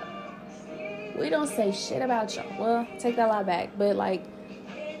brought up? We don't say shit about y'all. Well, take that lie back. But, like,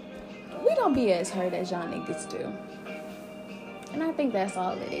 we don't be as hurt as y'all niggas do. And I think that's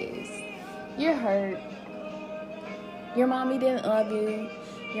all it is. You're hurt. Your mommy didn't love you.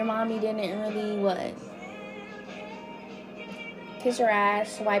 Your mommy didn't really, kiss your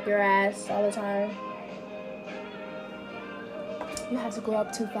ass, wipe your ass all the time. You have to grow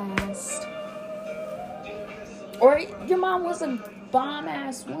up too fast. Or your mom was a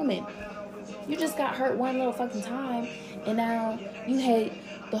bomb-ass woman. You just got hurt one little fucking time, and now you hate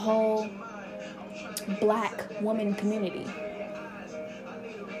the whole black woman community.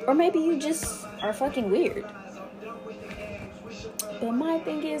 Or maybe you just are fucking weird. But my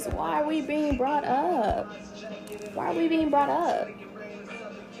thing is, why are we being brought up? Why are we being brought up?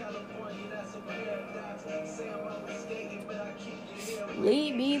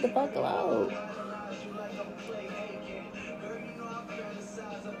 Leave me the fuck alone.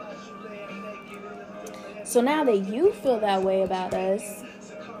 So now that you feel that way about us,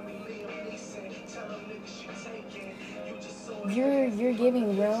 you're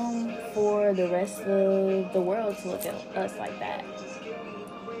giving room for the rest of the world to look at us like that.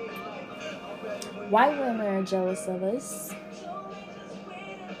 White women are jealous of us.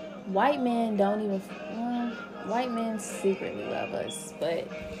 White men don't even... white men secretly love us, but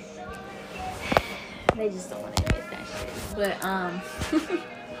they just don't want to admit that shit.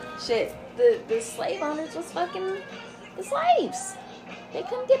 But, shit, the slave owners was fucking the slaves. They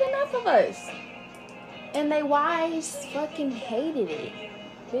couldn't get enough of us. And they wives fucking hated it.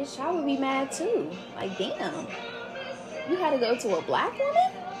 Bitch, I would be mad too. Like, damn. You had to go to a black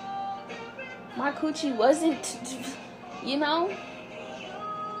woman? My coochie wasn't, you know?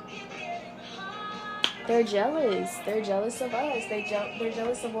 They're jealous. They're jealous of us. They're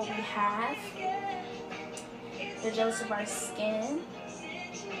jealous of what we have. They're jealous of our skin.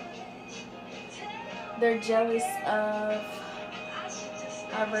 They're jealous of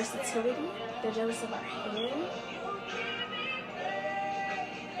our versatility. They're jealous of our hair.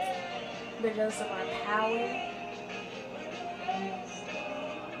 They're jealous of our power.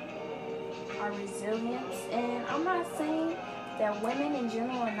 Our resilience. And I'm not saying that women in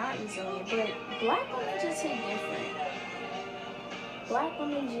general are not resilient, but black women just hit different. Black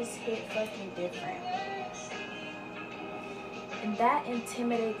women just hit fucking different. And that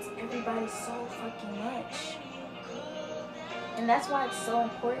intimidates everybody so fucking much. And that's why it's so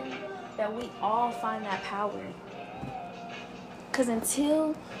important that we all find that power. Because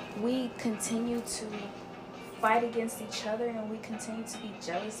until we continue to fight against each other and we continue to be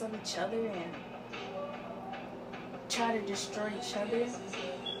jealous of each other and try to destroy each other,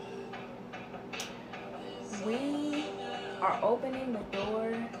 we are opening the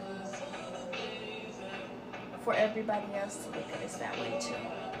door for everybody else to look at us that way too.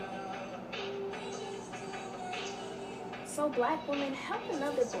 So black women, help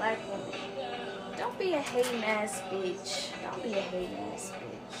another black woman. Don't be a hating ass bitch. Don't be a hating ass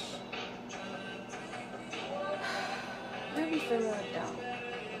bitch. Really, for real, don't.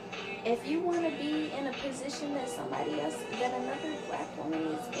 If you want to be in a position that somebody else, that another black woman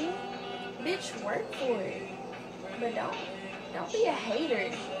is in, bitch, work for it. But don't be a hater.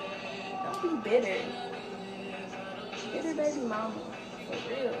 Don't be bitter. Bitter baby mama, for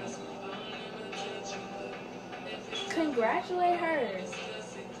real. Congratulate her.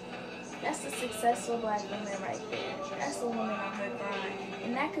 That's a successful black woman right there. That's a woman on her grind.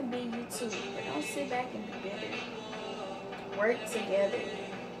 And that could be you too. But don't sit back and be bitter. Work together.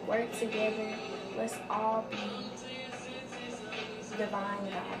 Work together. Let's all be divine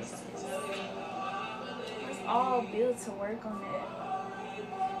goddesses. Let's all build to work on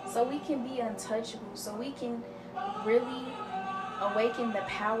that. So we can be untouchable. So we can really awaken the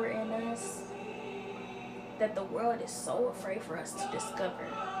power in us that the world is so afraid for us to discover.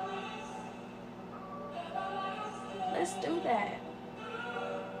 Let's do that.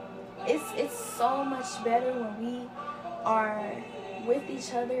 It's so much better when we are with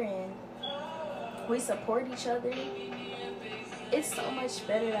each other and we support each other. It's so much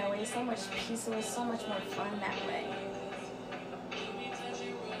better that way. It's so much peaceful. It's so much more fun that way.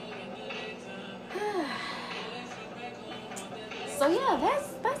 So yeah,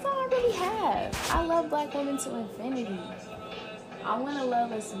 that's all I really have. I love black women to infinity. I want to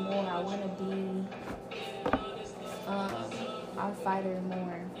love us more. I want to be our fighter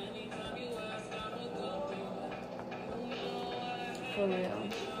more. For real.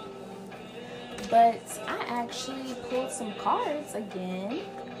 But I actually pulled some cards again.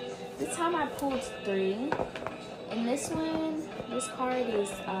 This time I pulled 3. And this card is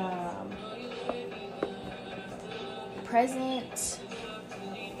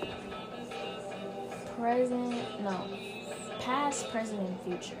past, present, and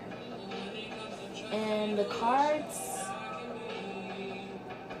future. And the cards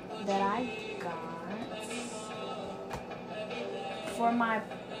that I got for my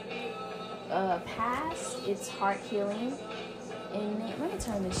past, it's heart healing. And then, let me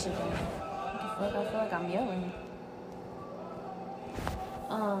turn this shit down. What the fuck? I feel like I'm yelling.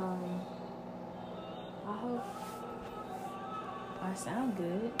 I hope I sound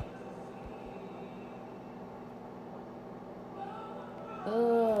good.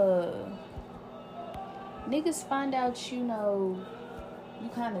 Niggas find out, you know, you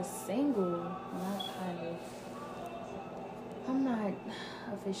kind of single. Not kind of. I'm not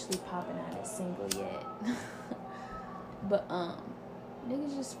officially popping out as single yet. But,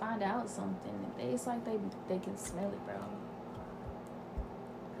 niggas just find out something. It's like they can smell it, bro.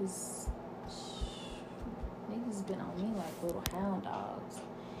 Cause niggas been on me like little hound dogs.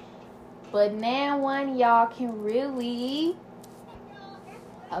 But now one of y'all can really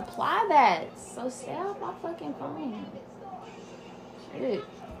apply that. So stay off my fucking phone. Shit.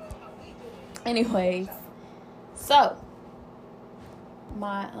 Anyways, so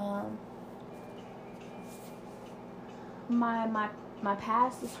my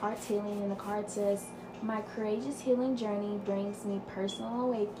past is heart healing, and the card says, my courageous healing journey brings me personal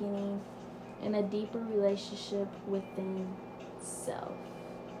awakening and a deeper relationship within self.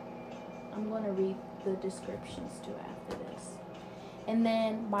 I'm going to read the descriptions too after this. And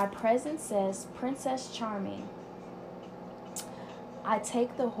then my present says, Princess Charming. I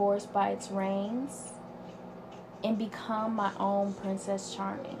take the horse by its reins and become my own Princess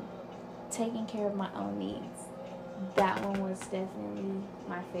Charming, taking care of my own needs. That one was definitely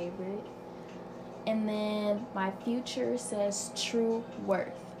my favorite. And then my future says true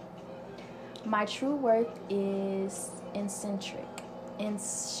worth. My true worth is eccentric and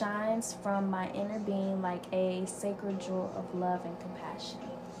shines from my inner being like a sacred jewel of love and compassion.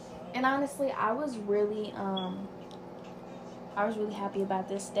 And honestly, I was really happy about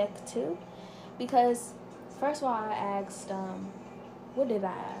this deck too, because first of all, I asked, what did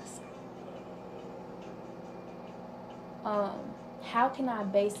I ask? How can I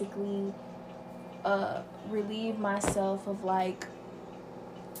basically relieve myself of like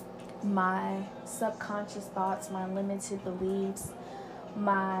my subconscious thoughts, my limited beliefs,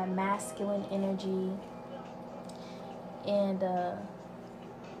 my masculine energy, and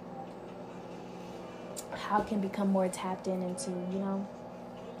how can become more tapped into, you know,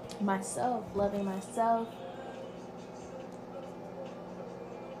 myself, loving myself,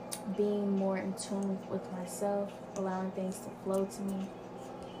 being more in tune with myself, allowing things to flow to me.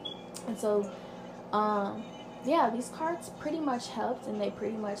 And so yeah, these cards pretty much helped, and they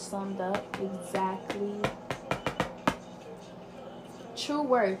pretty much summed up exactly true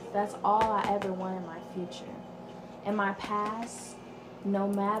worth. That's all I ever want in my future. In my past, no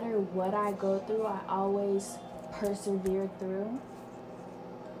matter what I go through, I always persevere through.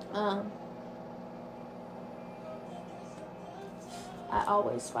 I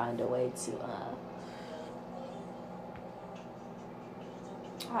always find a way to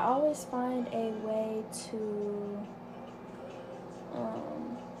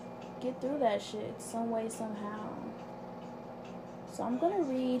get through that shit some way, somehow. So I'm gonna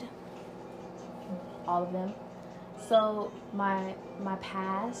read all of them. So my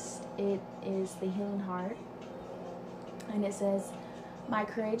past, it is the healing heart, and it says, my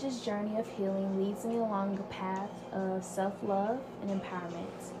courageous journey of healing leads me along a path of self-love and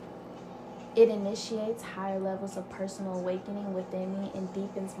empowerment. It initiates higher levels of personal awakening within me and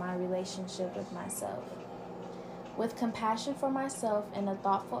deepens my relationship with myself. With compassion for myself and a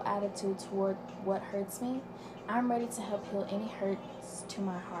thoughtful attitude toward what hurts me, I'm ready to help heal any hurts to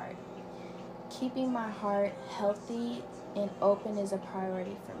my heart. Keeping my heart healthy and open is a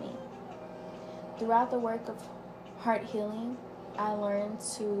priority for me. Throughout the work of heart healing, I learned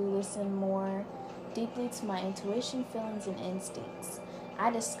to listen more deeply to my intuition, feelings, and instincts. I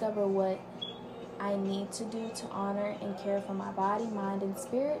discover what I need to do to honor and care for my body, mind, and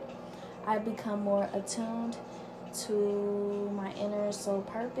spirit. I become more attuned to my inner soul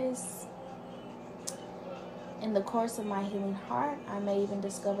purpose. In the course of my healing heart, I may even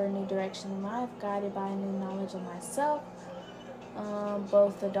discover a new direction in life, guided by a new knowledge of myself,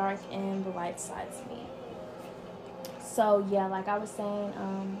 both the dark and the light sides of me. So yeah, like I was saying,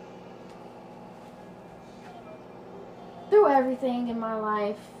 through everything in my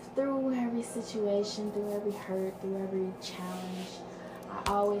life, through every situation, through every hurt, through every challenge, I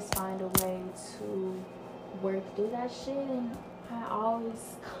always find a way to work through that shit, and I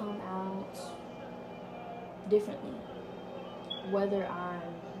always come out differently. Whether I'm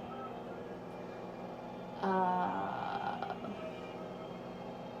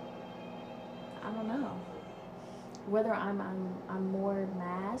I don't know. Whether I'm more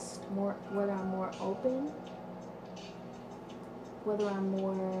masked, whether I'm more open, whether I'm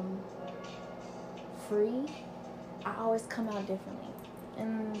more free, I always come out differently.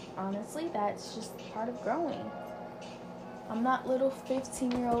 And honestly, that's just part of growing. I'm not little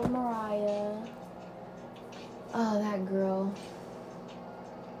 15-year-old Mariah. Oh, that girl.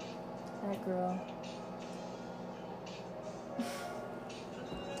 That girl.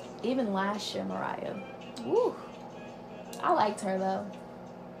 Even last year, Mariah. Woo. I liked her, though.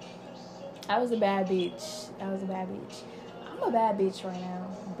 I was a bad bitch. I'm a bad bitch right now,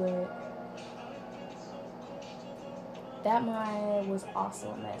 but that Mariah was also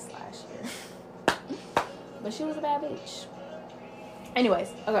a mess last year. But she was a bad bitch.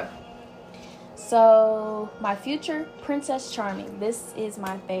 Anyways, okay. So, my future Princess Charming. This is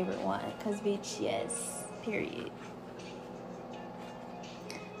my favorite one. Because, bitch, yes. Period.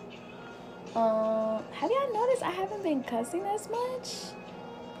 Have y'all noticed I haven't been cussing as much?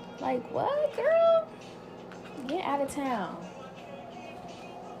 Like, what, girl? Get out of town.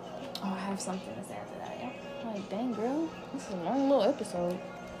 Oh, I have something to say after that. I'm like, dang, girl. This is a long little episode.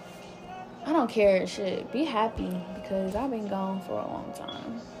 I don't care. Shit. Be happy. Because I've been gone for a long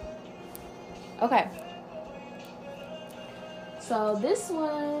time. Okay. So, this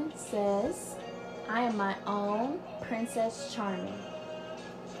one says, I am my own Princess Charming.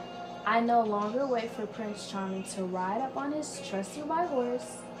 I no longer wait for Prince Charming to ride up on his trusty white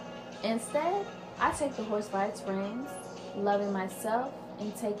horse. Instead, I take the horse by its reins, loving myself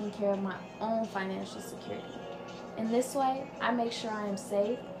and taking care of my own financial security. In this way, I make sure I am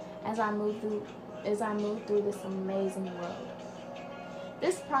safe as I move through this amazing world.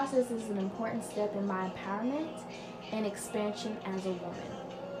 This process is an important step in my empowerment and expansion as a woman.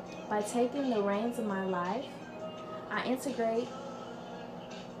 By taking the reins of my life, I integrate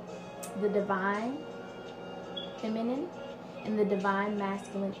the divine feminine and the divine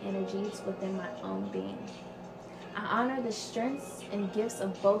masculine energies within my own being. I honor the strengths and gifts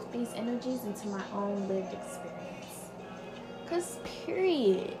of both these energies into my own lived experience. Because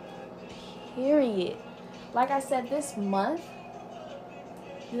period. Like I said, this month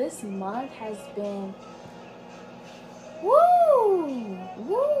has been woo.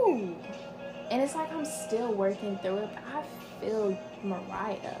 And it's like I'm still working through it, but I feel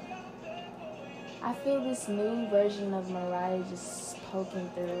Mariah. I feel this new version of Mariah just poking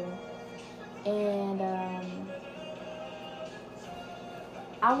through. And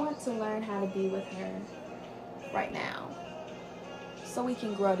I want to learn how to be with her right now so we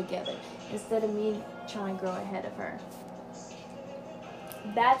can grow together instead of me trying to grow ahead of her.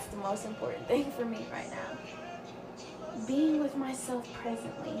 That's the most important thing for me right now. Being with myself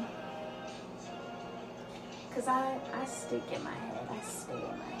presently. Because I stick in my head. But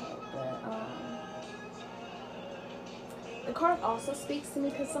the card also speaks to me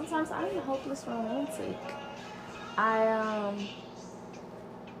because sometimes I'm a hopeless romantic. I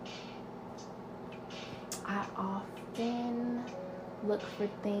often look for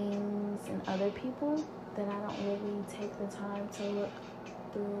things in other people that I don't really take the time to look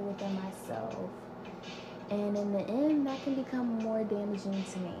through within myself. And in the end, that can become more damaging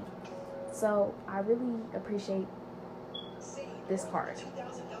to me. So I really appreciate this card.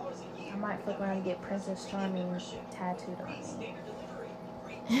 I might fuck around and get Princess Charming tattooed on me.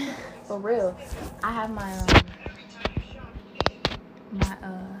 For real. I have my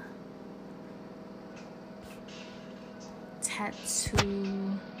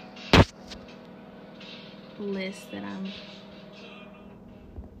tattoo list that I'm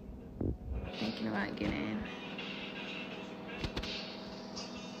thinking about getting.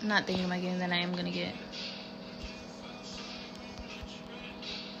 I'm not thinking about getting that I am gonna get.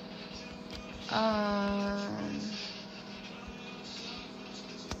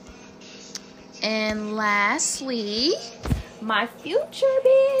 And lastly, my future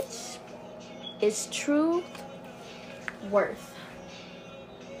bitch is true worth.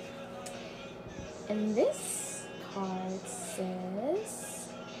 And this card says,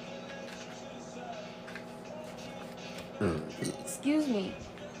 excuse me.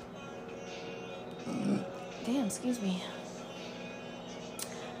 Damn, excuse me.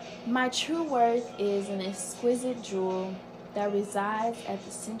 My true worth is an exquisite jewel that resides at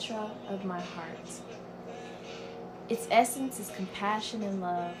the center of my heart. Its essence is compassion and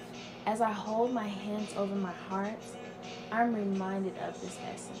love. As I hold my hands over my heart, I'm reminded of this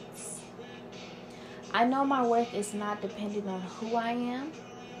essence. I know my worth is not dependent on who I am.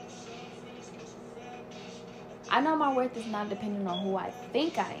 I know my worth is not dependent on who I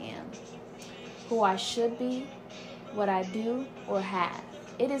think I am, who I should be, what I do or have.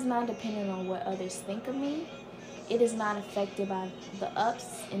 It is not dependent on what others think of me. It is not affected by the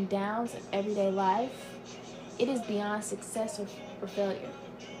ups and downs of everyday life. It is beyond success or failure.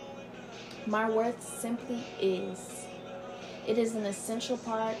 My worth simply is. It is an essential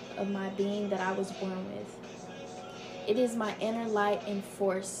part of my being that I was born with. It is my inner light and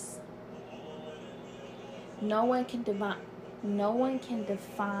force. No one can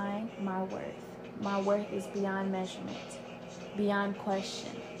define my worth. My worth is beyond measurement, beyond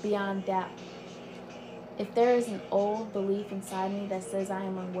question, beyond doubt. If there is an old belief inside me that says I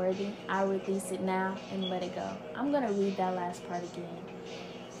am unworthy, I release it now and let it go. I'm going to read that last part again.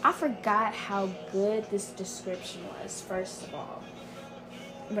 I forgot how good this description was, first of all.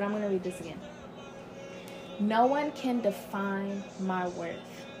 But I'm going to read this again. No one can define my worth.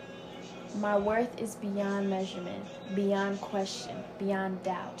 My worth is beyond measurement, beyond question, beyond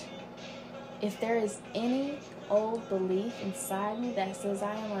doubt. If there is any old belief inside me that says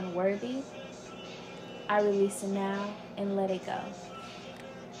I am unworthy, I release it now and let it go.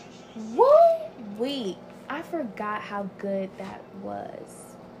 Woo-wee! I forgot how good that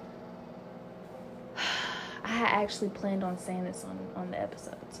was. I had actually planned on saying this on the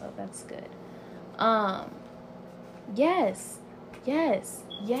episode, so that's good. Yes.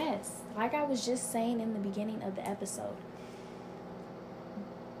 Like I was just saying in the beginning of the episode,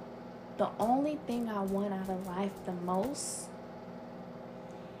 the only thing I want out of life the most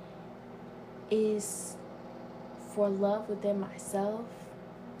is for love within myself,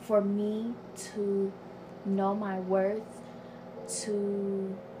 for me to know my worth,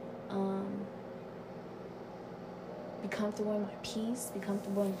 to be comfortable in my peace, be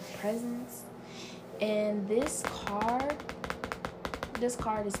comfortable in my presence. And this card is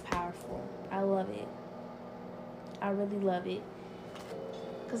powerful. I love it. I really love it.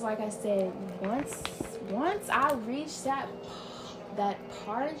 Because like I said, once I reach that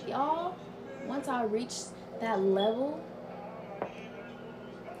part, y'all, once I reach that level,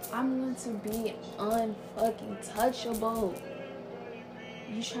 I'm going to be unfucking touchable.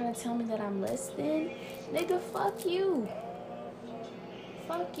 You trying to tell me that I'm less than? Nigga, fuck you.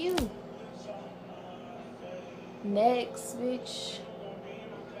 Fuck you. Next, bitch.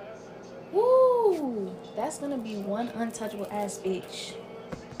 Woo! That's gonna be one untouchable ass bitch.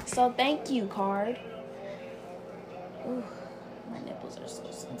 So thank you, card. Ooh, my nipples are so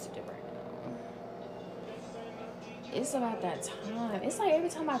sensitive right now. It's about that time. It's like every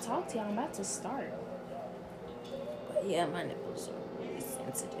time I talk to y'all, I'm about to start. But yeah, my nipples are really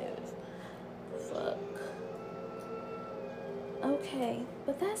sensitive. Fuck. Okay,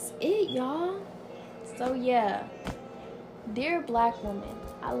 but that's it, y'all. So yeah, dear black woman,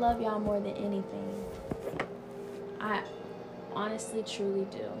 I love y'all more than anything. I honestly, truly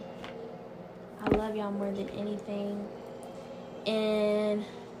do. I love y'all more than anything. And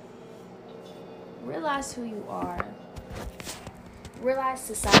realize who you are. Realize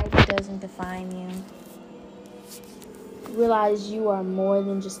society doesn't define you. Realize you are more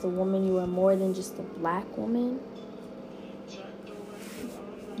than just a woman. You are more than just a black woman.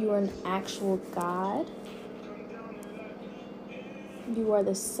 You are an actual God. You are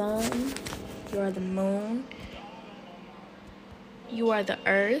the sun. You are the moon. You are the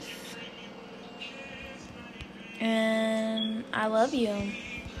earth. And I love you.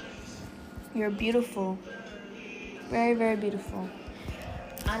 You're beautiful. Very, very beautiful.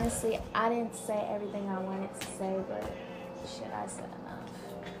 Honestly, I didn't say everything I wanted to say, but shit, I said enough.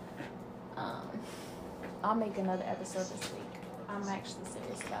 I'll make another episode this week. I'm actually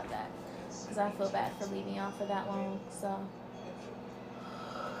serious about that because I feel bad for leaving y'all for that long. So,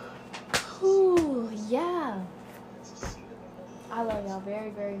 whew, yeah. I love y'all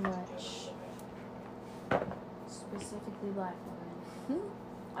very, very much. Specifically black women.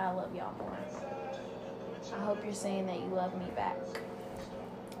 I love y'all more. I hope you're saying that you love me back.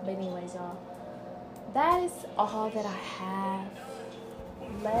 But anyways, y'all, that is all that I have.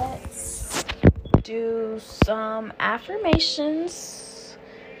 Let's do some affirmations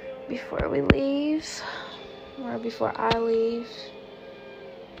before we leave, or before I leave.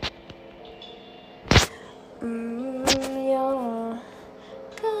 Yeah.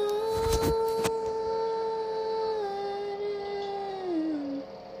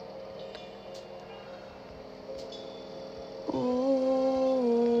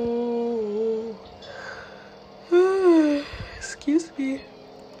 Excuse me.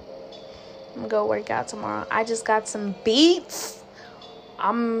 I'm gonna go work out tomorrow. I just got some beats.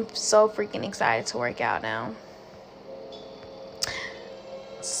 I'm so freaking excited to work out now.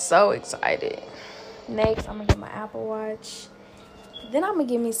 So excited. Next, I'm gonna get my Apple Watch. Then I'm gonna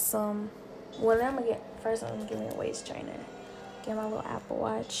give me some. Well, then I'm gonna give me a waist trainer. Get my little Apple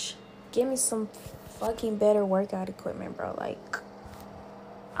Watch. Give me some fucking better workout equipment, bro. Like,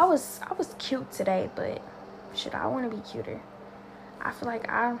 I was cute today, but shit, I want to be cuter. I feel like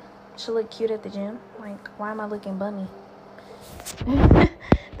I She look cute at the gym. Like, why am I looking bummy?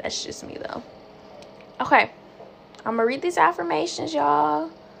 That's just me, though. Okay. I'm gonna read these affirmations,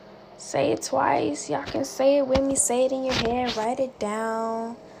 y'all. Say it twice. Y'all can say it with me. Say it in your head. Write it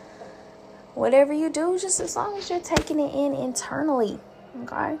down. Whatever you do, just as long as you're taking it in internally.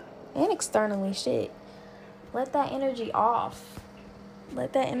 Okay? And externally, shit. Let that energy off.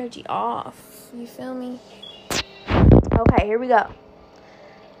 Let that energy off. You feel me? Okay, here we go.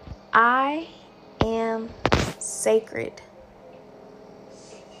 I am sacred.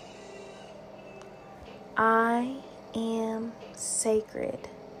 I am sacred.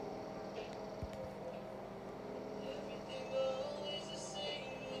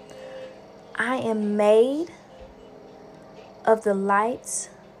 I am made of the light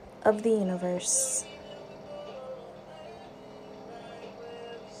of the universe.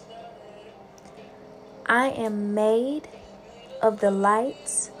 I am made of the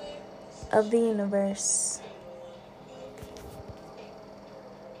light of the universe.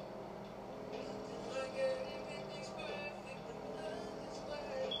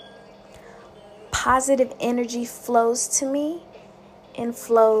 Positive energy flows to me and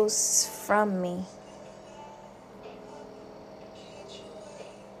flows from me.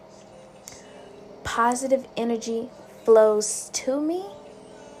 Positive energy flows to me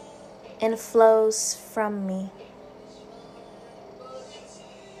and flows from me.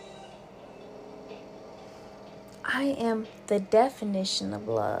 I am the definition of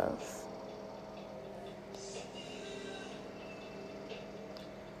love.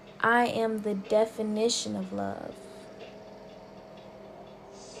 I am the definition of love.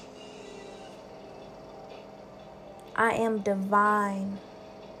 I am divine.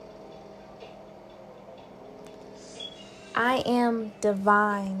 I am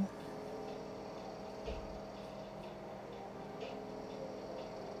divine.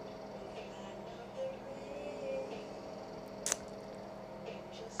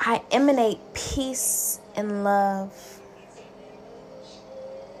 I emanate peace and love.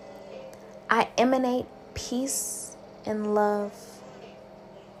 I emanate peace and love.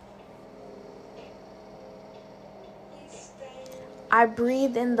 I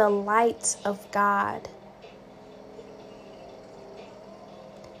breathe in the light of God.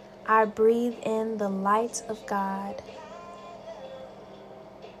 I breathe in the light of God.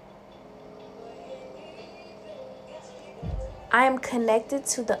 I am connected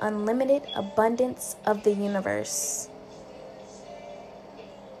to the unlimited abundance of the universe.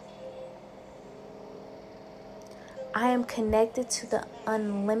 I am connected to the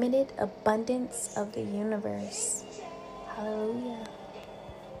unlimited abundance of the universe. Hallelujah.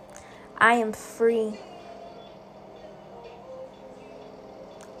 I am free.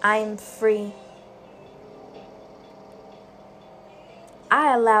 I am free.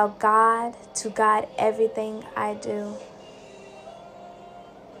 I allow God to guide everything I do.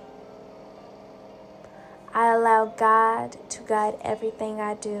 I allow God to guide everything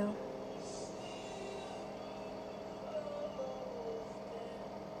I do.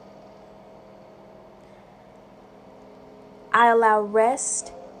 I allow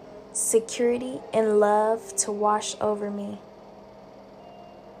rest, security, and love to wash over me.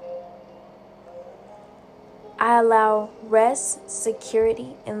 I allow rest,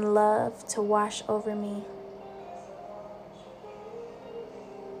 security, and love to wash over me.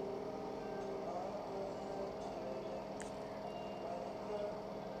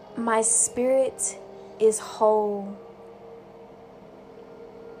 My spirit is whole.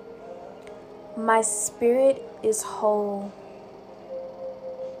 My spirit is whole.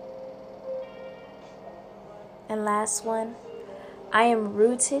 And last one, I am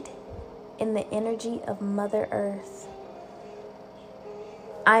rooted in the energy of Mother Earth.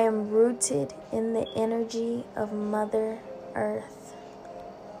 I am rooted in the energy of Mother Earth.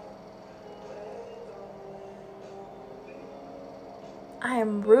 I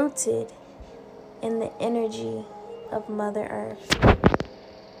am rooted in the energy of Mother Earth.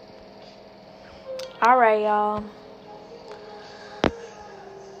 All right, y'all.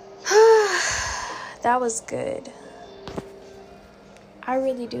 That was good. I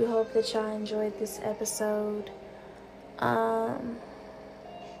really do hope that y'all enjoyed this episode. I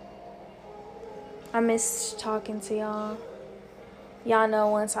miss talking to y'all. Y'all know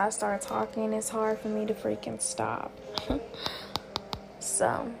once I start talking, it's hard for me to freaking stop.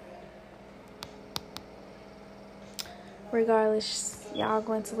 So, regardless, y'all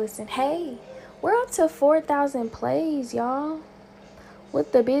going to listen. Hey, we're up to 4,000 plays, y'all.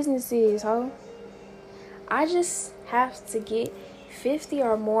 What the business is, ho? I just have to get 50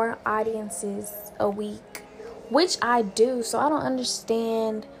 or more audiences a week, which I do. So I don't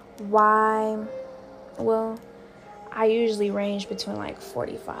understand Why? Well, I usually range between like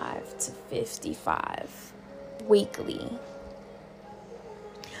 45 to 55 weekly.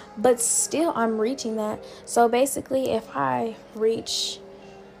 But still, I'm reaching that. So basically, if I reach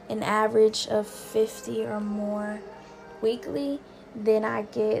an average of 50 or more weekly, then I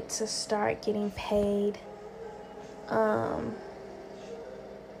get to start getting paid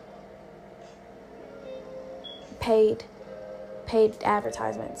paid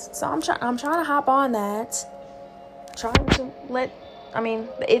advertisements. So I'm trying to hop on that. It's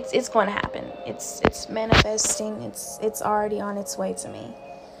going to happen. It's manifesting. It's already on its way to me.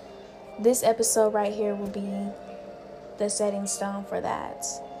 This episode right here will be the setting stone for that.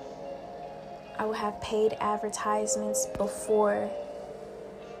 I will have paid advertisements before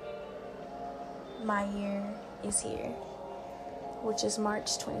my year is here, which is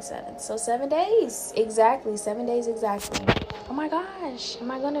March 27th. So 7 days exactly. 7 days exactly. Oh my gosh.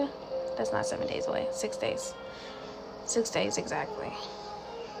 That's not 7 days away. 6 days. 6 days exactly.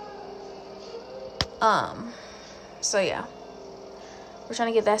 So yeah. We're trying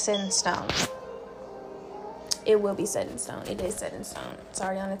to get that set in stone. It will be set in stone. It is set in stone. It's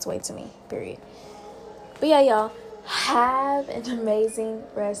already on its way to me. Period. But yeah, y'all. Have an amazing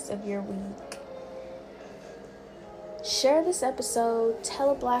rest of your week. Share this episode. Tell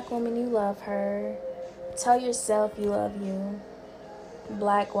a black woman you love her. Tell yourself you love you.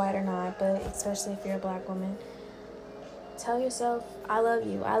 Black, white, or not, but especially if you're a black woman. Tell yourself, I love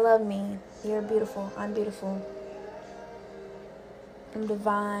you. I love me. You're beautiful. I'm beautiful. I'm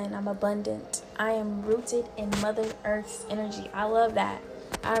divine. I'm abundant. I am rooted in Mother Earth's energy. I love that.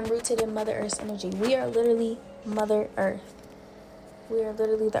 I'm rooted in Mother Earth's energy. We are literally Mother Earth. We are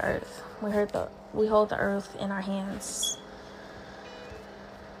literally the earth. We hold the earth in our hands.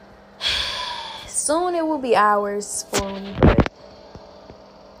 Soon it will be ours fully, but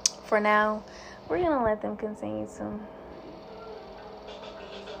for now, we're going to let them continue to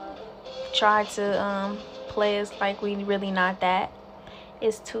try to play us like we really not that.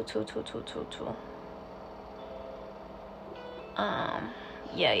 It's 2.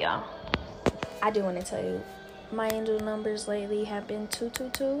 Yeah, y'all. I do want to tell you, my angel numbers lately have been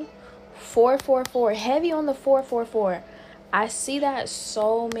 222, 444. Heavy on the 444. I see that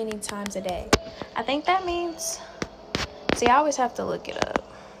so many times a day. I think that means, see, I always have to look it up.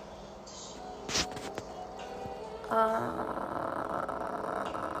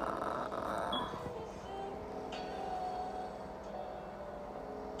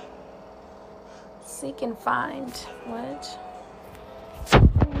 Seek and find. What?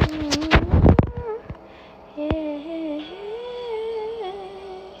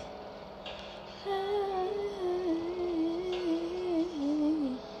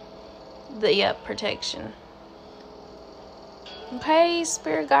 Protection. Okay,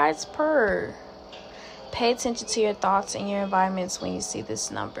 spirit guides purr. Pay attention to your thoughts and your environments when you see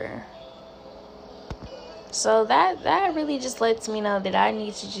this number. So that really just lets me know that I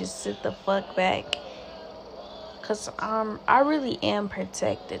need to just sit the fuck back. Cause I really am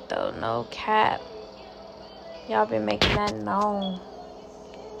protected though, no cap. Y'all been making that known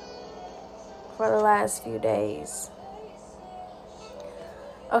for the last few days.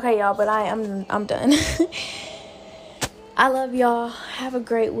 Okay, y'all, but I'm done. I love y'all. Have a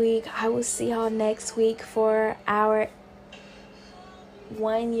great week. I will see y'all next week for our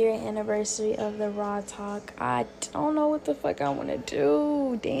 1 year anniversary of the Raw Talk. I don't know what the fuck I want to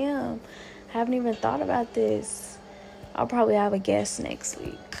do. Damn. I haven't even thought about this. I'll probably have a guest next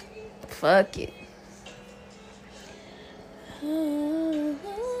week. Fuck it.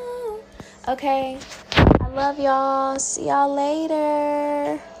 Okay. I love y'all. See y'all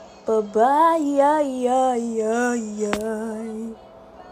later. Bye-bye. Yeah.